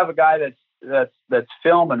have a guy that's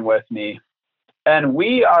filming with me, and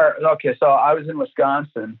we are okay. So I was in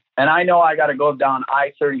Wisconsin, and I know I got to go down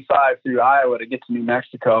I-35 through Iowa to get to New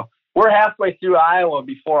Mexico. We're halfway through Iowa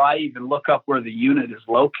before I even look up where the unit is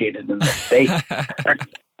located in the state.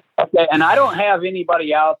 Okay, and I don't have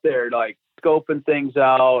anybody out there scoping things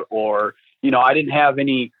out, or I didn't have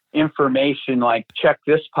any information like check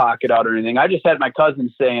this pocket out or anything. I just had my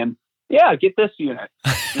cousin saying, yeah, get this unit,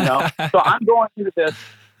 So I'm going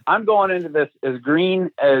into this as green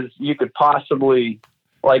as you could possibly,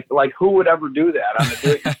 like who would ever do that on a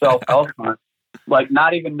do-it-yourself elk hunt?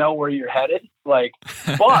 Not even know where you're headed. But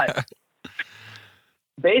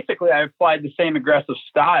basically I applied the same aggressive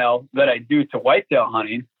style that I do to whitetail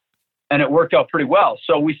hunting, and it worked out pretty well.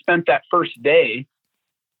 So we spent that first day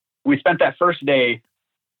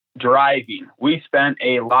driving. We spent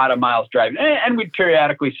a lot of miles driving, and we'd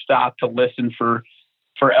periodically stop to listen for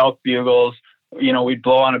elk bugles. We'd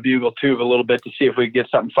blow on a bugle tube a little bit to see if we could get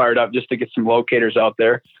something fired up, just to get some locators out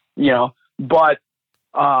there, but,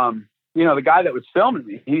 the guy that was filming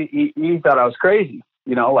me, he thought I was crazy,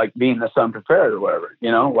 being this unprepared or whatever,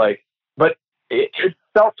 but it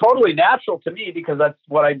felt totally natural to me because that's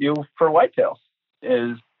what I do for whitetails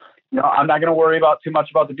is, I'm not going to worry about too much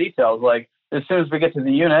about the details. As soon as we get to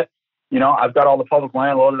the unit, I've got all the public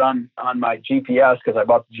land loaded on my GPS because I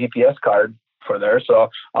bought the GPS card for there. So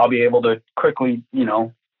I'll be able to quickly,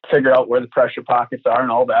 figure out where the pressure pockets are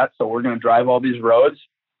and all that. So we're going to drive all these roads,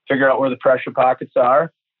 figure out where the pressure pockets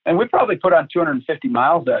are. And we probably put on 250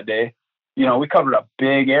 miles that day. We covered a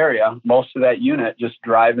big area, most of that unit, just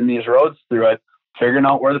driving these roads through it, figuring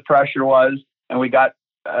out where the pressure was. And we got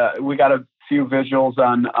a few visuals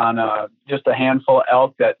on just a handful of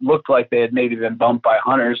elk that looked like they had maybe been bumped by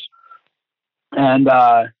hunters. And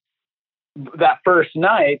that first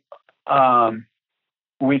night,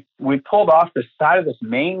 we pulled off the side of this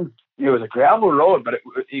main. It was a gravel road, but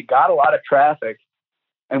it got a lot of traffic.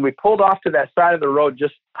 And we pulled off to that side of the road.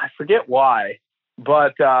 I forget why,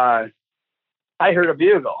 but I heard a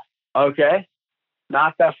bugle. Okay,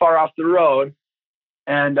 not that far off the road.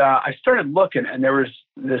 And I started looking, and there was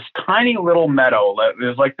this tiny little meadow. It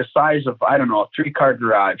was like the size of, I don't know, a 3-car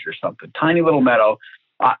garage or something. Tiny little meadow,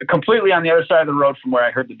 completely on the other side of the road from where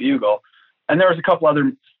I heard the bugle. And there was a couple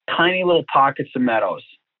other tiny little pockets of meadows.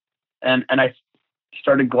 And I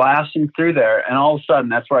started glassing through there. And all of a sudden,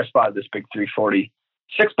 that's where I spotted this big 340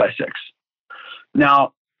 6x6.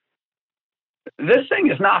 Now, this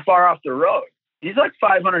thing is not far off the road. He's like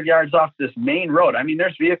 500 yards off this main road. I mean,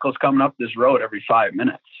 there's vehicles coming up this road every 5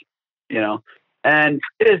 minutes, and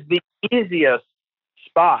it is the easiest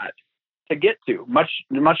spot to get to,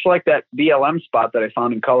 much like that BLM spot that I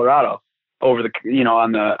found in Colorado over the,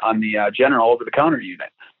 on the general over the counter unit.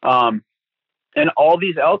 And all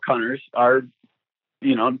these elk hunters are,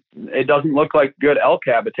 it doesn't look like good elk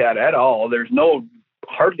habitat at all. There's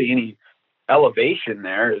hardly any elevation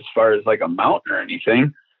there as far as like a mountain or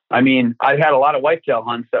anything. I mean, I've had a lot of whitetail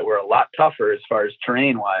hunts that were a lot tougher as far as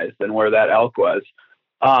terrain wise than where that elk was.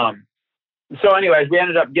 So anyways, we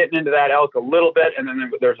ended up getting into that elk a little bit. And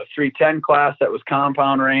then there's a 310 class that was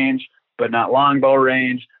compound range, but not longbow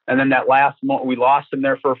range. And then that we lost him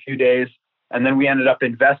there for a few days. And then we ended up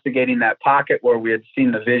investigating that pocket where we had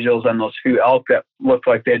seen the visuals on those few elk that looked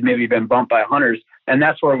like they had maybe been bumped by hunters. And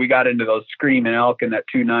that's where we got into those screaming elk and that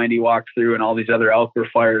 290 walked through and all these other elk were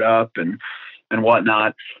fired up and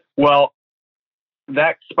whatnot. Well,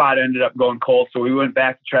 that spot ended up going cold. So we went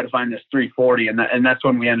back to try to find this 340. And that's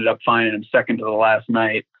when we ended up finding him second to the last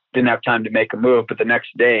night. Didn't have time to make a move. But the next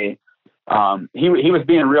day, he was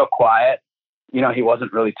being real quiet. He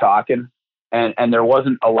wasn't really talking. And there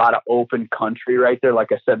wasn't a lot of open country right there.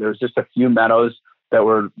 Like I said, there was just a few meadows that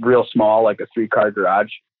were real small, like a 3-car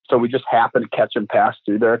garage. So we just happened to catch him pass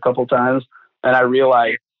through there a couple times. And I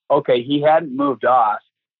realized, okay, he hadn't moved off.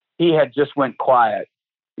 He had just went quiet,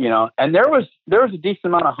 and there was a decent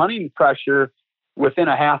amount of hunting pressure within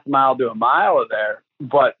a half mile to a mile of there,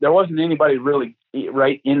 but there wasn't anybody really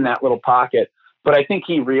right in that little pocket. But I think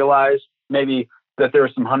he realized maybe that there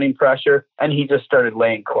was some hunting pressure and he just started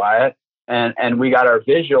laying quiet. And we got our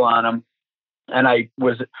visual on him. And I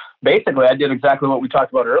did exactly what we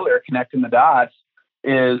talked about earlier, connecting the dots,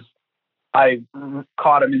 is I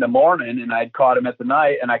caught him in the morning and I'd caught him at the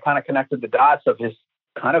night, and I kind of connected the dots of his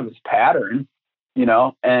pattern,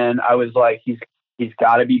 and I was like, he's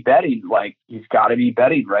got to be bedding. Like, he's got to be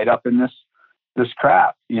bedding right up in this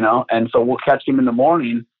crap, and so we'll catch him in the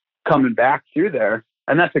morning coming back through there.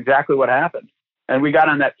 And that's exactly what happened. And we got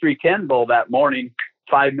on that 310 bull that morning,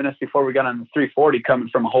 5 minutes before we got on the 340 coming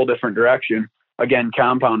from a whole different direction. Again,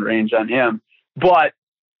 compound range on him. But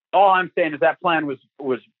all I'm saying is that plan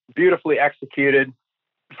was beautifully executed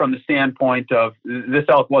from the standpoint of this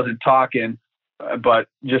elk wasn't talking, but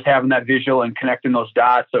just having that visual and connecting those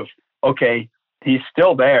dots of, okay, he's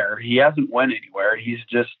still there. He hasn't went anywhere. He's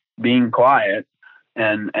just being quiet.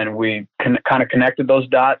 And we kind of connected those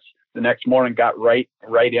dots. The next morning got right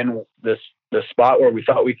in the spot where we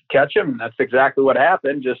thought we could catch him. And that's exactly what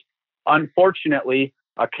happened. Just unfortunately,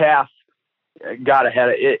 a calf got ahead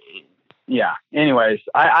of it. Yeah. Anyways,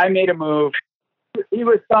 I made a move. He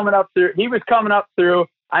was coming up through.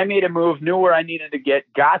 I made a move, knew where I needed to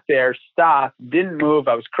got there, stopped, didn't move.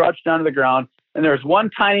 I was crouched down to the ground, and there was one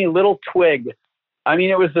tiny little twig. I mean,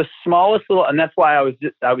 it was the smallest little, and that's why I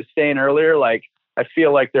was saying earlier, like, I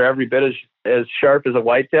feel like they're every bit as sharp as a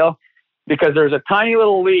whitetail, because there's a tiny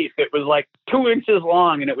little leaf. It was like 2 inches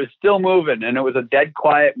long, and it was still moving, and it was a dead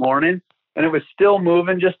quiet morning, and it was still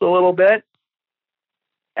moving just a little bit.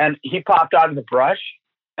 And he popped out of the brush,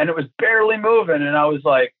 and it was barely moving. And I was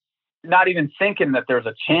like, not even thinking that there was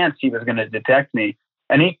a chance he was going to detect me.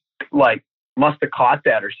 And he like must have caught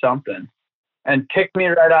that or something and picked me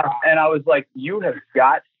right up. And I was like, you have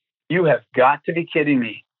got to be kidding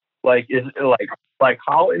me. Like,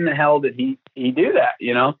 how in the hell did he do that?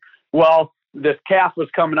 Well, this calf was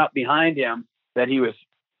coming up behind him that he was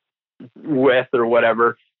with or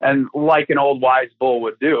whatever. And like an old wise bull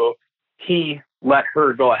would do, he let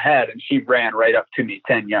her go ahead, and she ran right up to me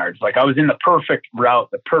 10 yards. Like, I was in the perfect route,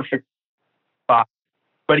 the perfect spot.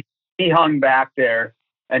 But he hung back there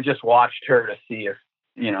and just watched her to see if,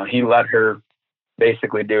 he let her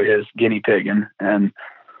basically do his guinea pigging. And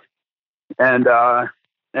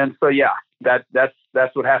so, yeah,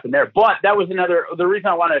 that's what happened there. But that was the reason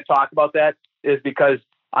I wanted to talk about that is because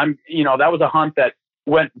that was a hunt that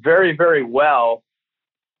went very, very well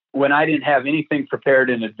when I didn't have anything prepared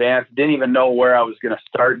in advance, didn't even know where I was going to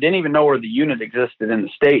start, didn't even know where the unit existed in the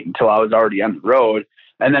state until I was already on the road.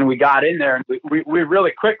 And then we got in there, and we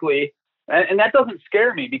really quickly, and that doesn't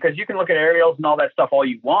scare me, because you can look at aerials and all that stuff all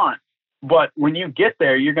you want. But when you get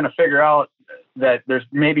there, you're going to figure out that there's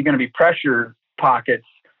maybe going to be pressure pockets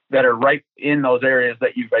that are right in those areas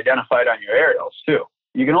that you've identified on your aerials too.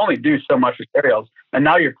 You can only do so much with aerials, and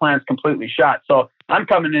now your plan's completely shot. So I'm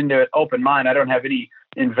coming into it open mind. I don't have anything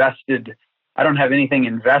invested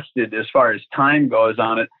as far as time goes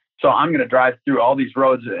on it. So I'm going to drive through all these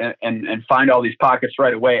roads and find all these pockets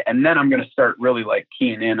right away. And then I'm going to start really like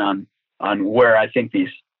keying in on where I think these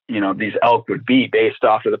elk would be based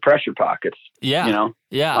off of the pressure pockets. Yeah.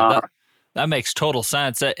 Yeah. That makes total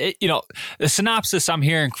sense. The synopsis I'm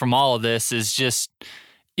hearing from all of this is just,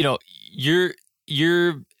 you're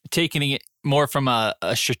taking it more from a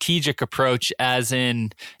strategic approach, as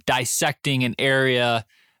in dissecting an area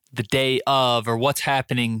the day of or what's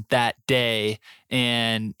happening that day,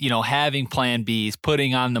 and, having plan Bs,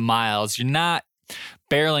 putting on the miles. You're not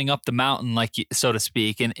barreling up the mountain, so to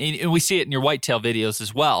speak. And we see it in your whitetail videos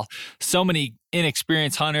as well. So many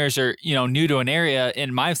inexperienced hunters are, new to an area,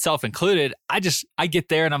 and myself included. I get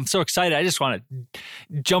there and I'm so excited. I just want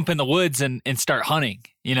to jump in the woods and start hunting.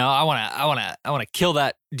 I want to kill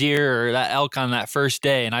that deer or that elk on that first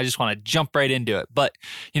day, and I just want to jump right into it. But,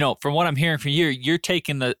 from what I'm hearing from you, you're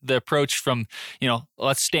taking the approach from,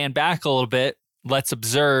 let's stand back a little bit, let's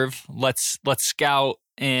observe, let's scout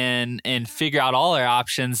and figure out all our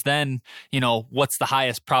options. Then, what's the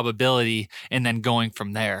highest probability, and then going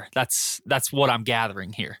from there. That's what I'm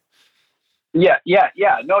gathering here. Yeah.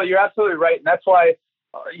 No, you're absolutely right. And that's why,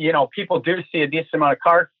 people do see a decent amount of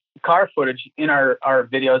car footage in our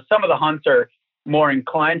videos. Some of the hunts are more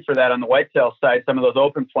inclined for that on the whitetail side. Some of those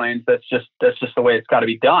open plains, that's just the way it's got to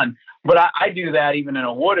be done. But I do that even in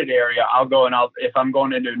a wooded area. I'll go and if I'm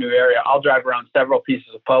going into a new area, I'll drive around several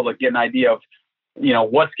pieces of public, get an idea of,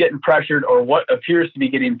 what's getting pressured or what appears to be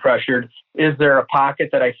getting pressured. Is there a pocket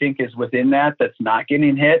that I think is within that's not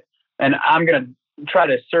getting hit? And I'm going to try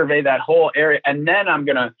to survey that whole area. And then I'm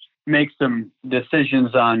going to make some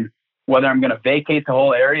decisions on whether I'm going to vacate the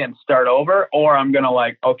whole area and start over, or I'm going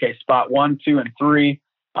to spot 1, 2, and 3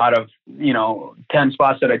 out of, 10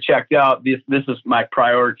 spots that I checked out. This is my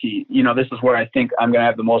priority. This is where I think I'm going to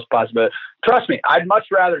have the most possibility. Trust me, I'd much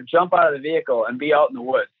rather jump out of the vehicle and be out in the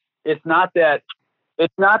woods. It's not that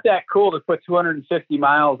cool to put 250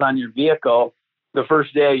 miles on your vehicle the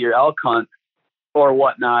first day of your elk hunt or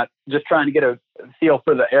whatnot, just trying to get a feel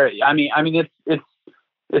for the area. I mean,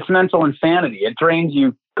 it's mental insanity. It drains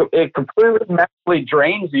you. It completely mentally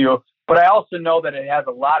drains you. But I also know that it has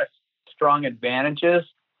a lot of strong advantages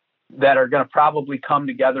that are going to probably come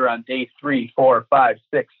together on day 3, 4, 5,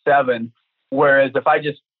 6, 7. Whereas if I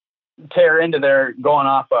just tear into there going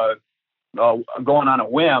on a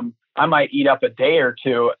whim, I might eat up a day or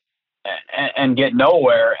two and get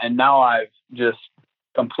nowhere. And now I've just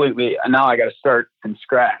now I got to start from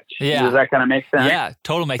scratch. Yeah. Does that kind of make sense? Yeah,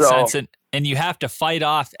 totally makes sense. And you have to fight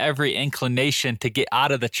off every inclination to get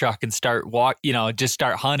out of the truck and start just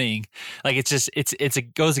start hunting. Like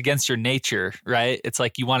it goes against your nature, right? It's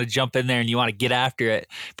like you want to jump in there and you want to get after it,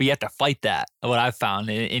 but you have to fight that, what I've found.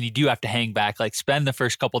 And you do have to hang back, like spend the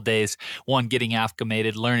first couple of days, getting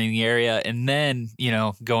acclimated, learning the area, and then,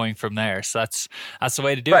 going from there. So that's the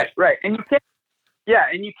way to do it. Right. And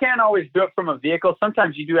you can't always do it from a vehicle.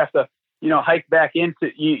 Sometimes you do have to, hike back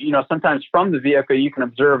into, sometimes from the vehicle, you can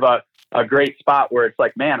observe a great spot where it's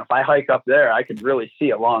like, man, if I hike up there, I can really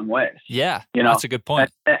see a long ways. Yeah. That's a good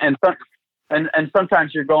point. And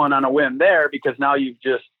sometimes you're going on a whim there because now you've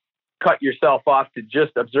just cut yourself off to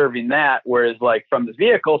just observing that. Whereas like from the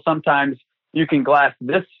vehicle, sometimes you can glass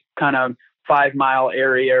this kind of 5-mile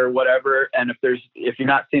area or whatever. And if you're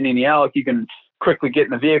not seeing any elk, you can quickly get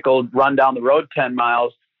in the vehicle, run down the road 10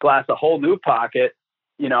 miles, glass a whole new pocket,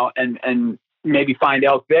 and maybe find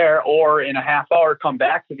elk there, or in a half hour, come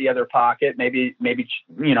back to the other pocket. Maybe,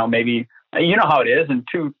 you know how it is. In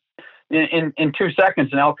 2 seconds,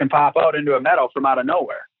 an elk can pop out into a meadow from out of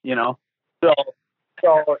nowhere, So,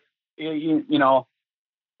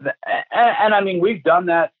 and I mean, we've done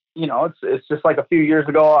that, it's just like a few years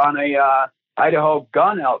ago on a Idaho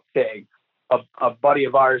gun elk tag. A buddy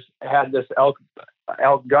of ours had this elk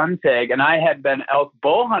gun tag, and I had been elk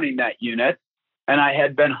bow hunting that unit, and I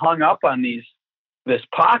had been hung up on this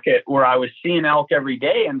pocket where I was seeing elk every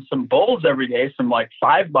day and some bulls every day, some like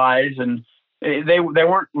 5-bys, and they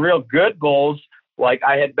weren't real good bulls. Like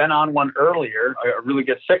I had been on one earlier, a really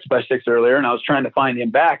good 6x6 earlier, and I was trying to find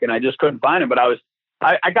him back, and I just couldn't find him. But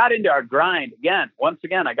I got into a grind once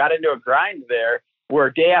again. I got into a grind there where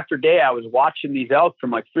day after day I was watching these elk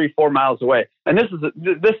from like 3-4 miles away. And this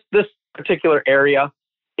particular area,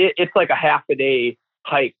 it's like a half a day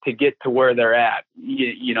hike to get to where they're at.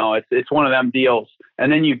 It's one of them deals.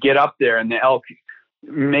 And then you get up there and the elk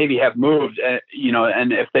maybe have moved,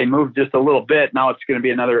 and if they move just a little bit, now it's going to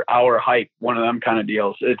be another hour hike, one of them kind of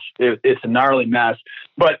deals. It's a gnarly mess.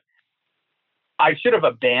 But I should have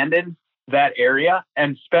abandoned that area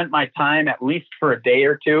and spent my time at least for a day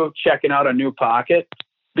or two checking out a new pocket,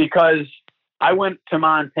 because I went to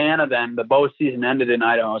Montana then. The bow season ended in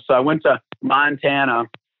Idaho. So I went to Montana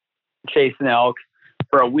chasing elk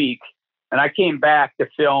for a week. And I came back to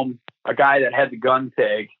film a guy that had the gun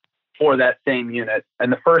tag for that same unit.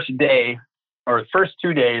 And the first day, or the first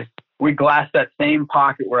 2 days, we glassed that same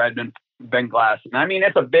pocket where I'd been glassing. I mean,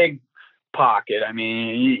 it's a big pocket. I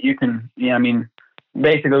mean, you can, I mean,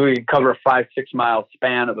 basically we cover a 5-6 mile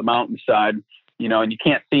span of the mountainside, you know, and you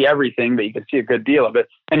can't see everything, but you can see a good deal of it.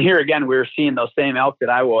 And here again, we were seeing those same elk that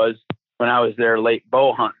I was when I was there late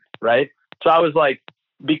bow hunting, right? So I was like,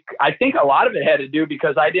 I think a lot of it had to do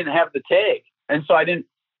because I didn't have the tag. And so I didn't,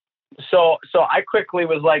 so I quickly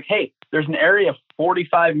was like, hey, there's an area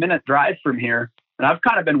 45-minute drive from here. And I've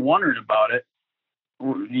kind of been wondering about it.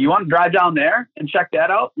 You want to drive down there and check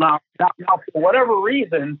that out? Now, for whatever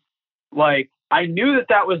reason, like I knew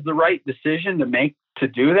that was the right decision to make to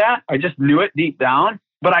do that. I just knew it deep down,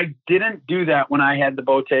 but I didn't do that when I had the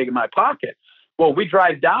bow tag in my pocket. Well, we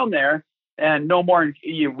drive down there and no more,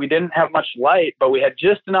 we didn't have much light, but we had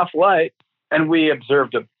just enough light and we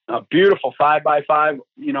observed a beautiful 5x5,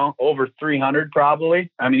 you know, over 300 probably.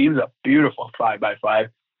 I mean, he was a beautiful 5x5.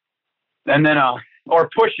 And then, or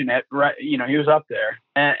pushing it, right? You know, he was up there,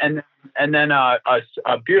 and then a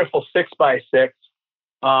beautiful 6x6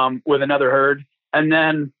 with another herd, and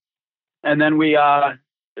then we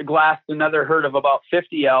glassed another herd of about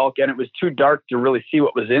 50 elk, and it was too dark to really see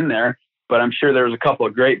what was in there, but I'm sure there was a couple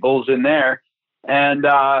of great bulls in there, and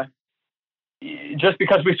just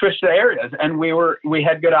because we switched the areas, and we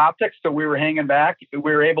had good optics, so we were hanging back, we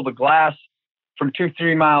were able to glass from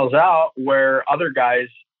 2-3 miles out where other guys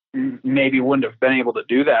maybe wouldn't have been able to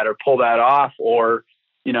do that or pull that off, or,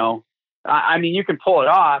 you know, I mean, you can pull it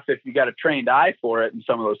off if you got a trained eye for it in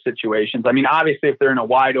some of those situations. I mean, obviously if they're in a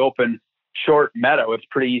wide open, short meadow, it's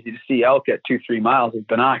pretty easy to see elk at 2-3 miles with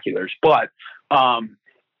binoculars, but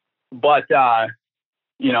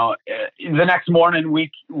you know, the next morning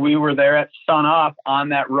we were there at sun up on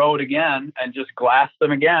that road again and just glassed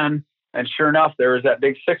them again. And sure enough, there was that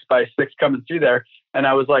big 6x6 coming through there. And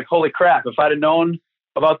I was like, holy crap, if I'd have known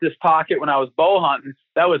about this pocket when I was bow hunting,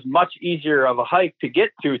 that was much easier of a hike to get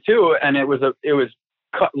to too. And it was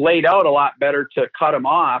laid out a lot better to cut them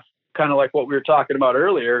off, kind of like what we were talking about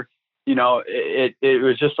earlier. You know, it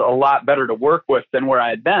was just a lot better to work with than where I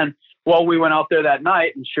had been. Well, we went out there that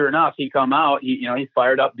night and sure enough, he come out, he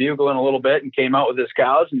fired up bugling a little bit and came out with his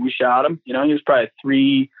cows and we shot him. You know, he was probably a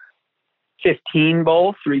 315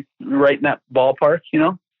 bull, right in that ballpark, you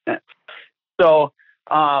know? So,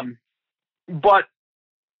 but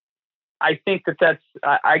I think that's,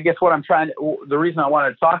 I guess what I'm the reason I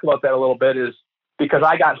wanted to talk about that a little bit is because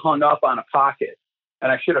I got hung up on a pocket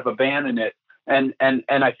and I should have abandoned it. And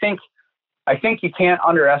I think you can't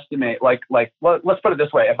underestimate, let's put it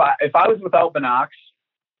this way. If I was without binocs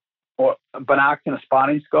and a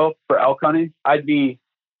spotting scope for elk hunting, I'd be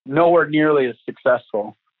nowhere nearly as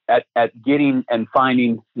successful at getting and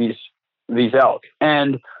finding these elk.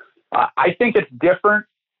 And I think it's different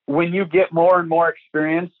when you get more and more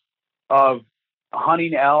experience of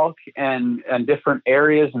hunting elk and different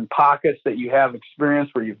areas and pockets that you have experience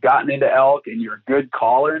where you've gotten into elk and you're a good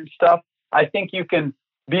caller and stuff. I think you can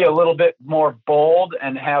be a little bit more bold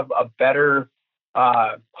and have a better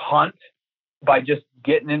hunt by just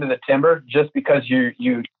getting into the timber, just because you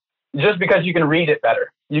can read it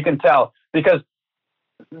better. You can tell, because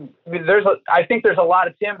I think there's a lot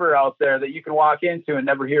of timber out there that you can walk into and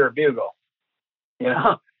never hear a bugle, you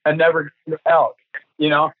know, and never hear elk, you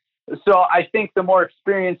know. So I think the more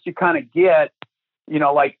experience you kind of get, you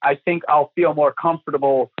know, like I think I'll feel more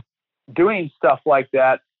comfortable doing stuff like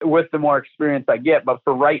that with the more experience I get. But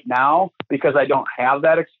for right now, because I don't have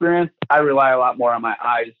that experience, I rely a lot more on my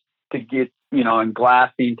eyes to get, you know, and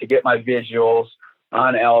glassing to get my visuals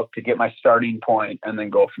on elk, to get my starting point, and then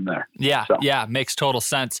go from there. Yeah. So. Yeah. Makes total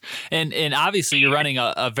sense. And obviously you're running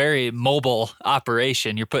a very mobile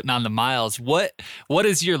operation. You're putting on the miles. What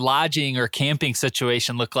does your lodging or camping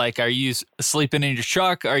situation look like? Are you sleeping in your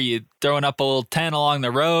truck? Are you throwing up a little tent along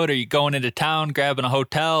the road? Are you going into town, grabbing a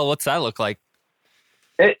hotel? What's that look like?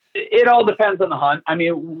 It all depends on the hunt. I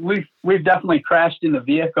mean, we've definitely crashed in the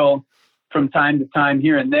vehicle from time to time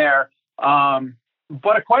here and there.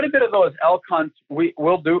 But quite a bit of those elk hunts,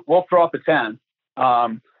 we'll throw up a tent,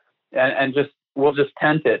 and we'll just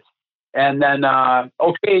tent it. And then,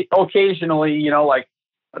 occasionally, you know, like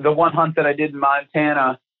the one hunt that I did in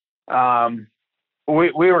Montana,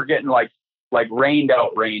 we were getting like rained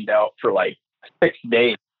out for like 6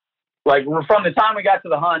 days. Like from the time we got to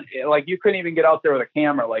the hunt, like you couldn't even get out there with a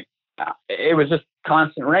camera. Like it was just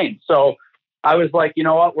constant rain. So I was like, you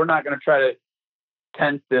know what, we're not going to try to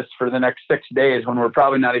tent this for the next 6 days when we're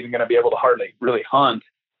probably not even going to be able to hardly really hunt,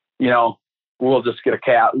 you know, we'll just get a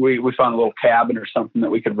cab. We found a little cabin or something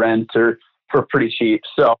that we could rent or for pretty cheap.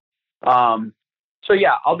 So,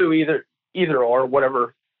 yeah, I'll do either or,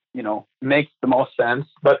 whatever, you know, makes the most sense.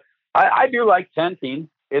 But I do like tenting.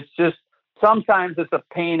 It's just sometimes it's a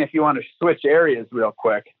pain if you want to switch areas real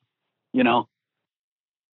quick. You know,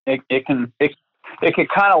 it can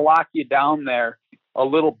kind of lock you down there a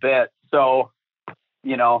little bit. So,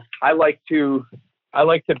 you know, I like to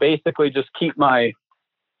basically just keep my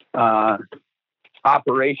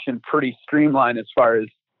operation pretty streamlined as far as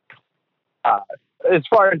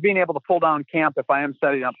being able to pull down camp. If I am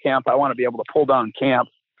setting up camp, I want to be able to pull down camp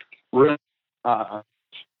really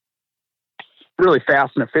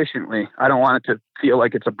fast and efficiently. I don't want it to feel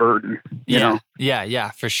like it's a burden. You know?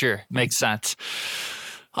 Yeah, for sure. Makes sense.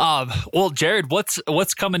 Well, Jared,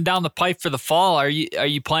 what's coming down the pipe for the fall? Are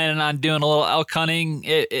you planning on doing a little elk hunting,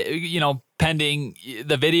 you know, pending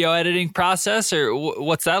the video editing process, or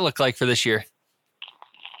what's that look like for this year?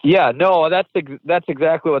 Yeah, no, that's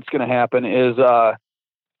exactly what's going to happen is,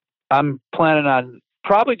 I'm planning on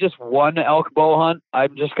probably just one elk bow hunt.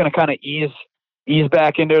 I'm just going to kind of ease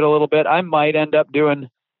back into it a little bit. I might end up doing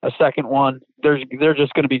a second one. They're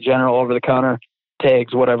just going to be general over the counter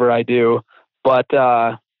tags, whatever I do. But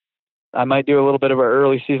I might do a little bit of an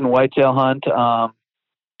early season whitetail hunt.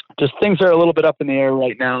 Just things are a little bit up in the air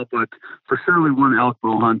right now, but for surely one elk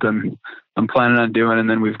bow hunt I'm planning on doing. And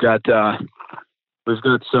then we've got some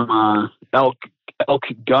elk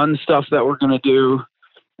gun stuff that we're going to do.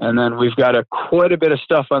 And then we've got quite a bit of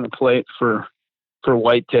stuff on the plate for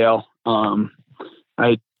whitetail.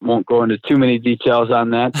 I won't go into too many details on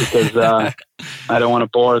that because I don't want to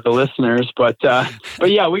bore the listeners. But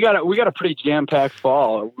yeah, we got a pretty jam-packed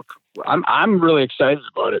fall. I'm really excited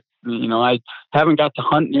about it. You know, I haven't got to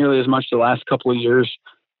hunt nearly as much the last couple of years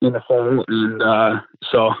in the fall, and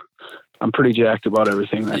so I'm pretty jacked about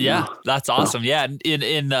everything right now. That's awesome. So. Yeah,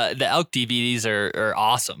 in the elk DVDs are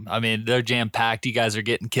awesome. I mean, they're jam packed. You guys are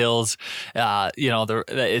getting kills. You know,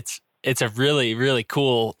 it's a really, really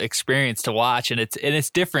cool experience to watch, and it's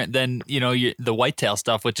different than, you know, the whitetail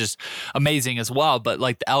stuff, which is amazing as well. But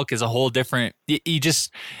like the elk is a whole different.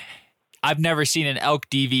 I've never seen an elk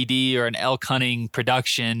DVD or an elk hunting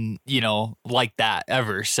production, you know, like that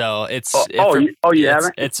ever. So you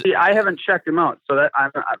haven't? See, I haven't checked them out, so that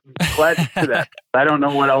I'm glad to that. I don't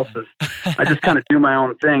know what else is. I just kind of do my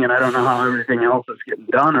own thing, and I don't know how everything else is getting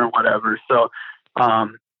done or whatever. So,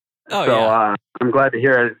 I'm glad to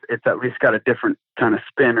hear it's at least got a different kind of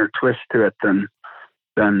spin or twist to it than.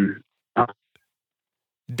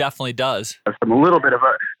 Definitely does. At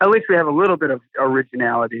least we have a little bit of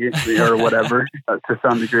originality or whatever to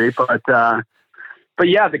some degree. But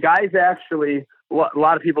yeah, the guys actually, a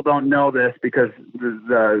lot of people don't know this because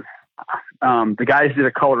the guys did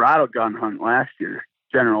a Colorado gun hunt last year,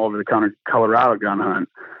 general over the counter Colorado gun hunt.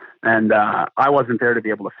 And I wasn't there to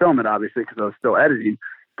be able to film it, obviously, because I was still editing.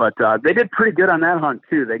 But they did pretty good on that hunt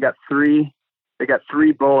too. They got three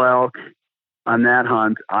bull elk on that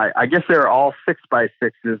hunt. I guess they were all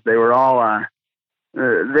 6x6s. They were all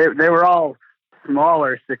they were all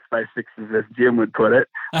smaller 6x6s, as Jim would put it.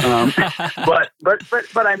 But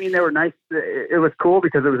I mean, they were nice. It was cool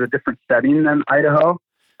because it was a different setting than Idaho,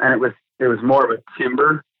 and it was more of a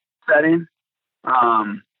timber setting.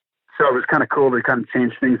 So it was kind of cool to kind of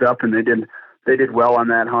change things up, and they did well on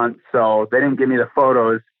that hunt. So they didn't give me the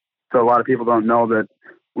photos, so a lot of people don't know that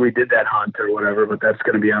we did that hunt or whatever, but that's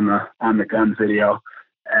going to be on the gun video.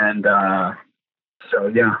 And, so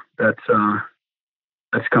yeah, that's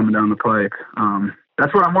coming down the pipe.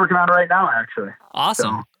 That's what I'm working on right now, actually.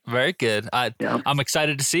 Awesome. So, very good. I'm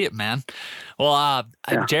excited to see it, man. Well,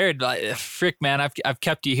 Jared, frick, man, I've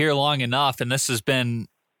kept you here long enough, and this has been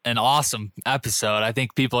an awesome episode. I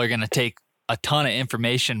think people are going to take a ton of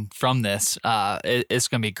information from this. It's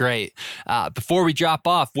going to be great. Before we drop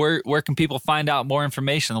off, where can people find out more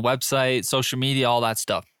information? The website, social media, all that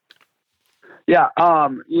stuff. Yeah.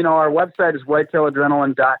 You know, our website is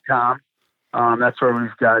whitetailadrenaline.com. That's where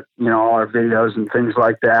we've got, you know, all our videos and things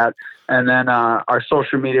like that. And then, our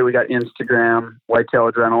social media, we got Instagram,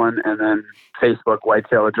 Whitetail Adrenaline, and then Facebook,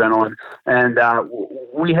 Whitetail Adrenaline. And,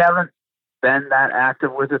 we haven't been that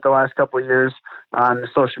active with it the last couple of years on the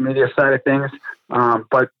social media side of things.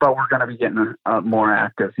 But we're going to be getting more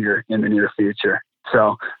active here in the near future.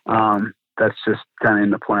 So, that's just kind of in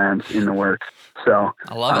the plans, in the works. So,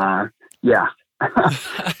 I love it. Yeah.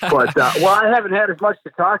 But, I haven't had as much to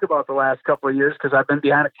talk about the last couple of years because I've been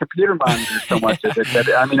behind a computer monitor so much of it.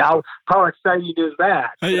 I mean, how exciting is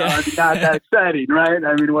that? You know, I mean, not that exciting, right?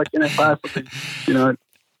 I mean, what can I possibly, you know,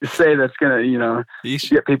 say that's going to,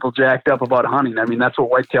 get people jacked up about hunting. I mean, that's what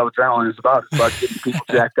Whitetail Adrenaline is about. It's about getting people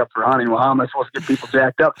jacked up for hunting. Well, how am I supposed to get people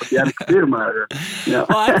jacked up if you have a computer monitor? Well,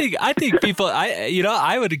 I think people,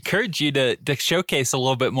 I would encourage you to showcase a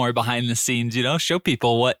little bit more behind the scenes, show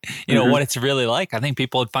people what, what it's really like. I think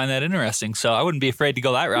people would find that interesting. So I wouldn't be afraid to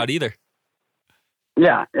go that route either.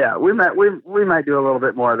 Yeah. We might do a little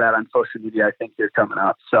bit more of that on social media, I think, here coming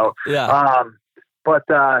up. So, yeah.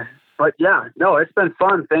 But yeah, no, it's been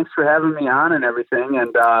fun. Thanks for having me on and everything.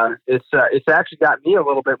 And it's actually got me a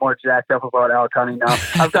little bit more jacked up about elk hunting now.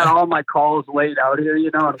 I've got all my calls laid out here,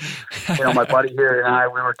 and, my buddy here and I,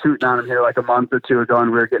 we were tooting on him here like a month or two ago, and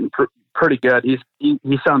we were getting pretty good. He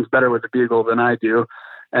sounds better with the bugle than I do,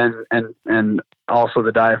 and also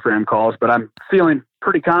the diaphragm calls. But I'm feeling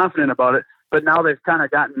pretty confident about it. But now they've kind of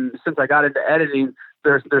gotten, since I got into editing,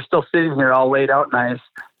 they're still sitting here all laid out nice.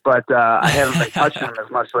 But I haven't been touching them as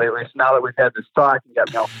much lately. So now that we've had this talk and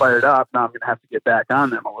got me all fired up, now I'm going to have to get back on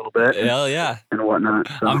them a little bit. Hell yeah. And whatnot.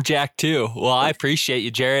 So. I'm jacked too. Well, I appreciate you,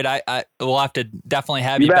 Jared. We'll have to definitely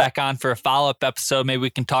have you back on for a follow-up episode. Maybe we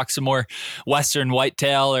can talk some more Western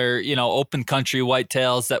whitetail or, open country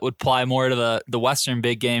whitetails that would apply more to the Western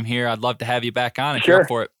big game here. I'd love to have you back on if you're up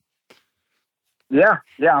for it. Yeah,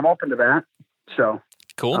 I'm open to that. So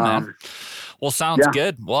cool, man. Well, sounds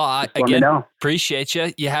good. Well, I again appreciate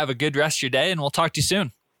you. You have a good rest of your day, and we'll talk to you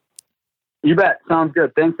soon. You bet. Sounds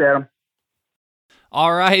good. Thanks, Adam.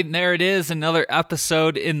 All right, and there it is, another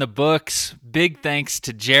episode in the books. Big thanks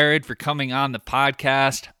to Jared for coming on the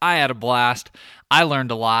podcast. I had a blast. I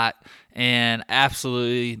learned a lot, and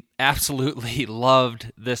absolutely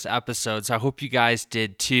loved this episode. So I hope you guys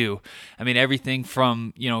did too. I mean, everything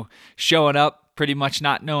from, showing up, pretty much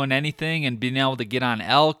not knowing anything and being able to get on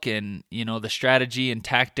elk and, the strategy and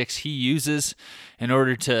tactics he uses in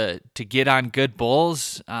order to get on good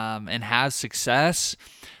bulls and have success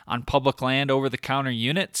on public land over-the-counter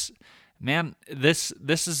units. Man, this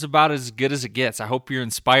is about as good as it gets. I hope you're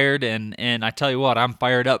inspired, and I tell you what, I'm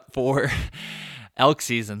fired up for elk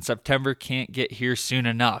season. September can't get here soon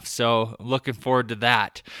enough, so looking forward to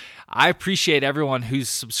that. I appreciate everyone who's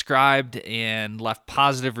subscribed and left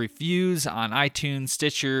positive reviews on iTunes,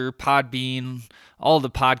 Stitcher, Podbean, all the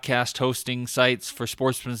podcast hosting sites for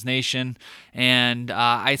Sportsman's Nation, and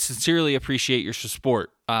I sincerely appreciate your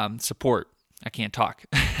support. I can't talk.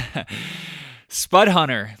 Spud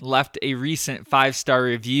Hunter left a recent 5-star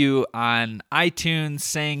review on iTunes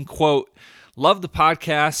saying, quote, "Love the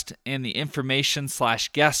podcast and the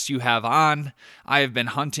information/guests you have on. I have been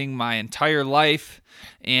hunting my entire life,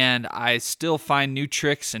 and I still find new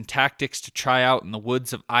tricks and tactics to try out in the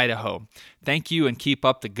woods of Idaho. Thank you and keep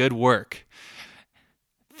up the good work."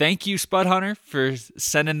 Thank you, Spud Hunter, for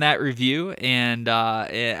sending that review, and I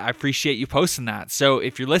appreciate you posting that. So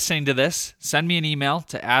if you're listening to this, send me an email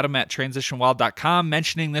to adam@transitionwild.com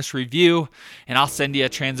mentioning this review, and I'll send you a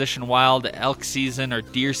Transition Wild elk season or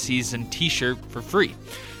deer season t-shirt for free.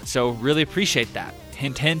 So really appreciate that.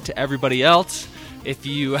 Hint, hint to everybody else. If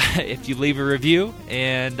you leave a review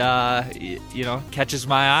and catches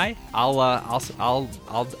my eye,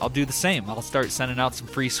 I'll do the same. I'll start sending out some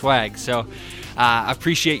free swag. So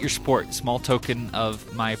appreciate your support. Small token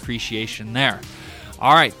of my appreciation there.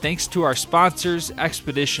 All right, thanks to our sponsors,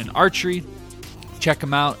 Expedition Archery. Check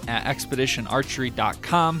them out at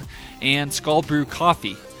expeditionarchery.com, and Skull Brew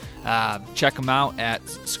Coffee. Check them out at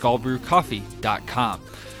skullbrewcoffee.com.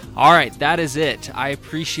 All right, that is it. I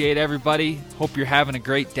appreciate everybody. Hope you're having a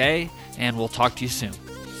great day, and we'll talk to you soon.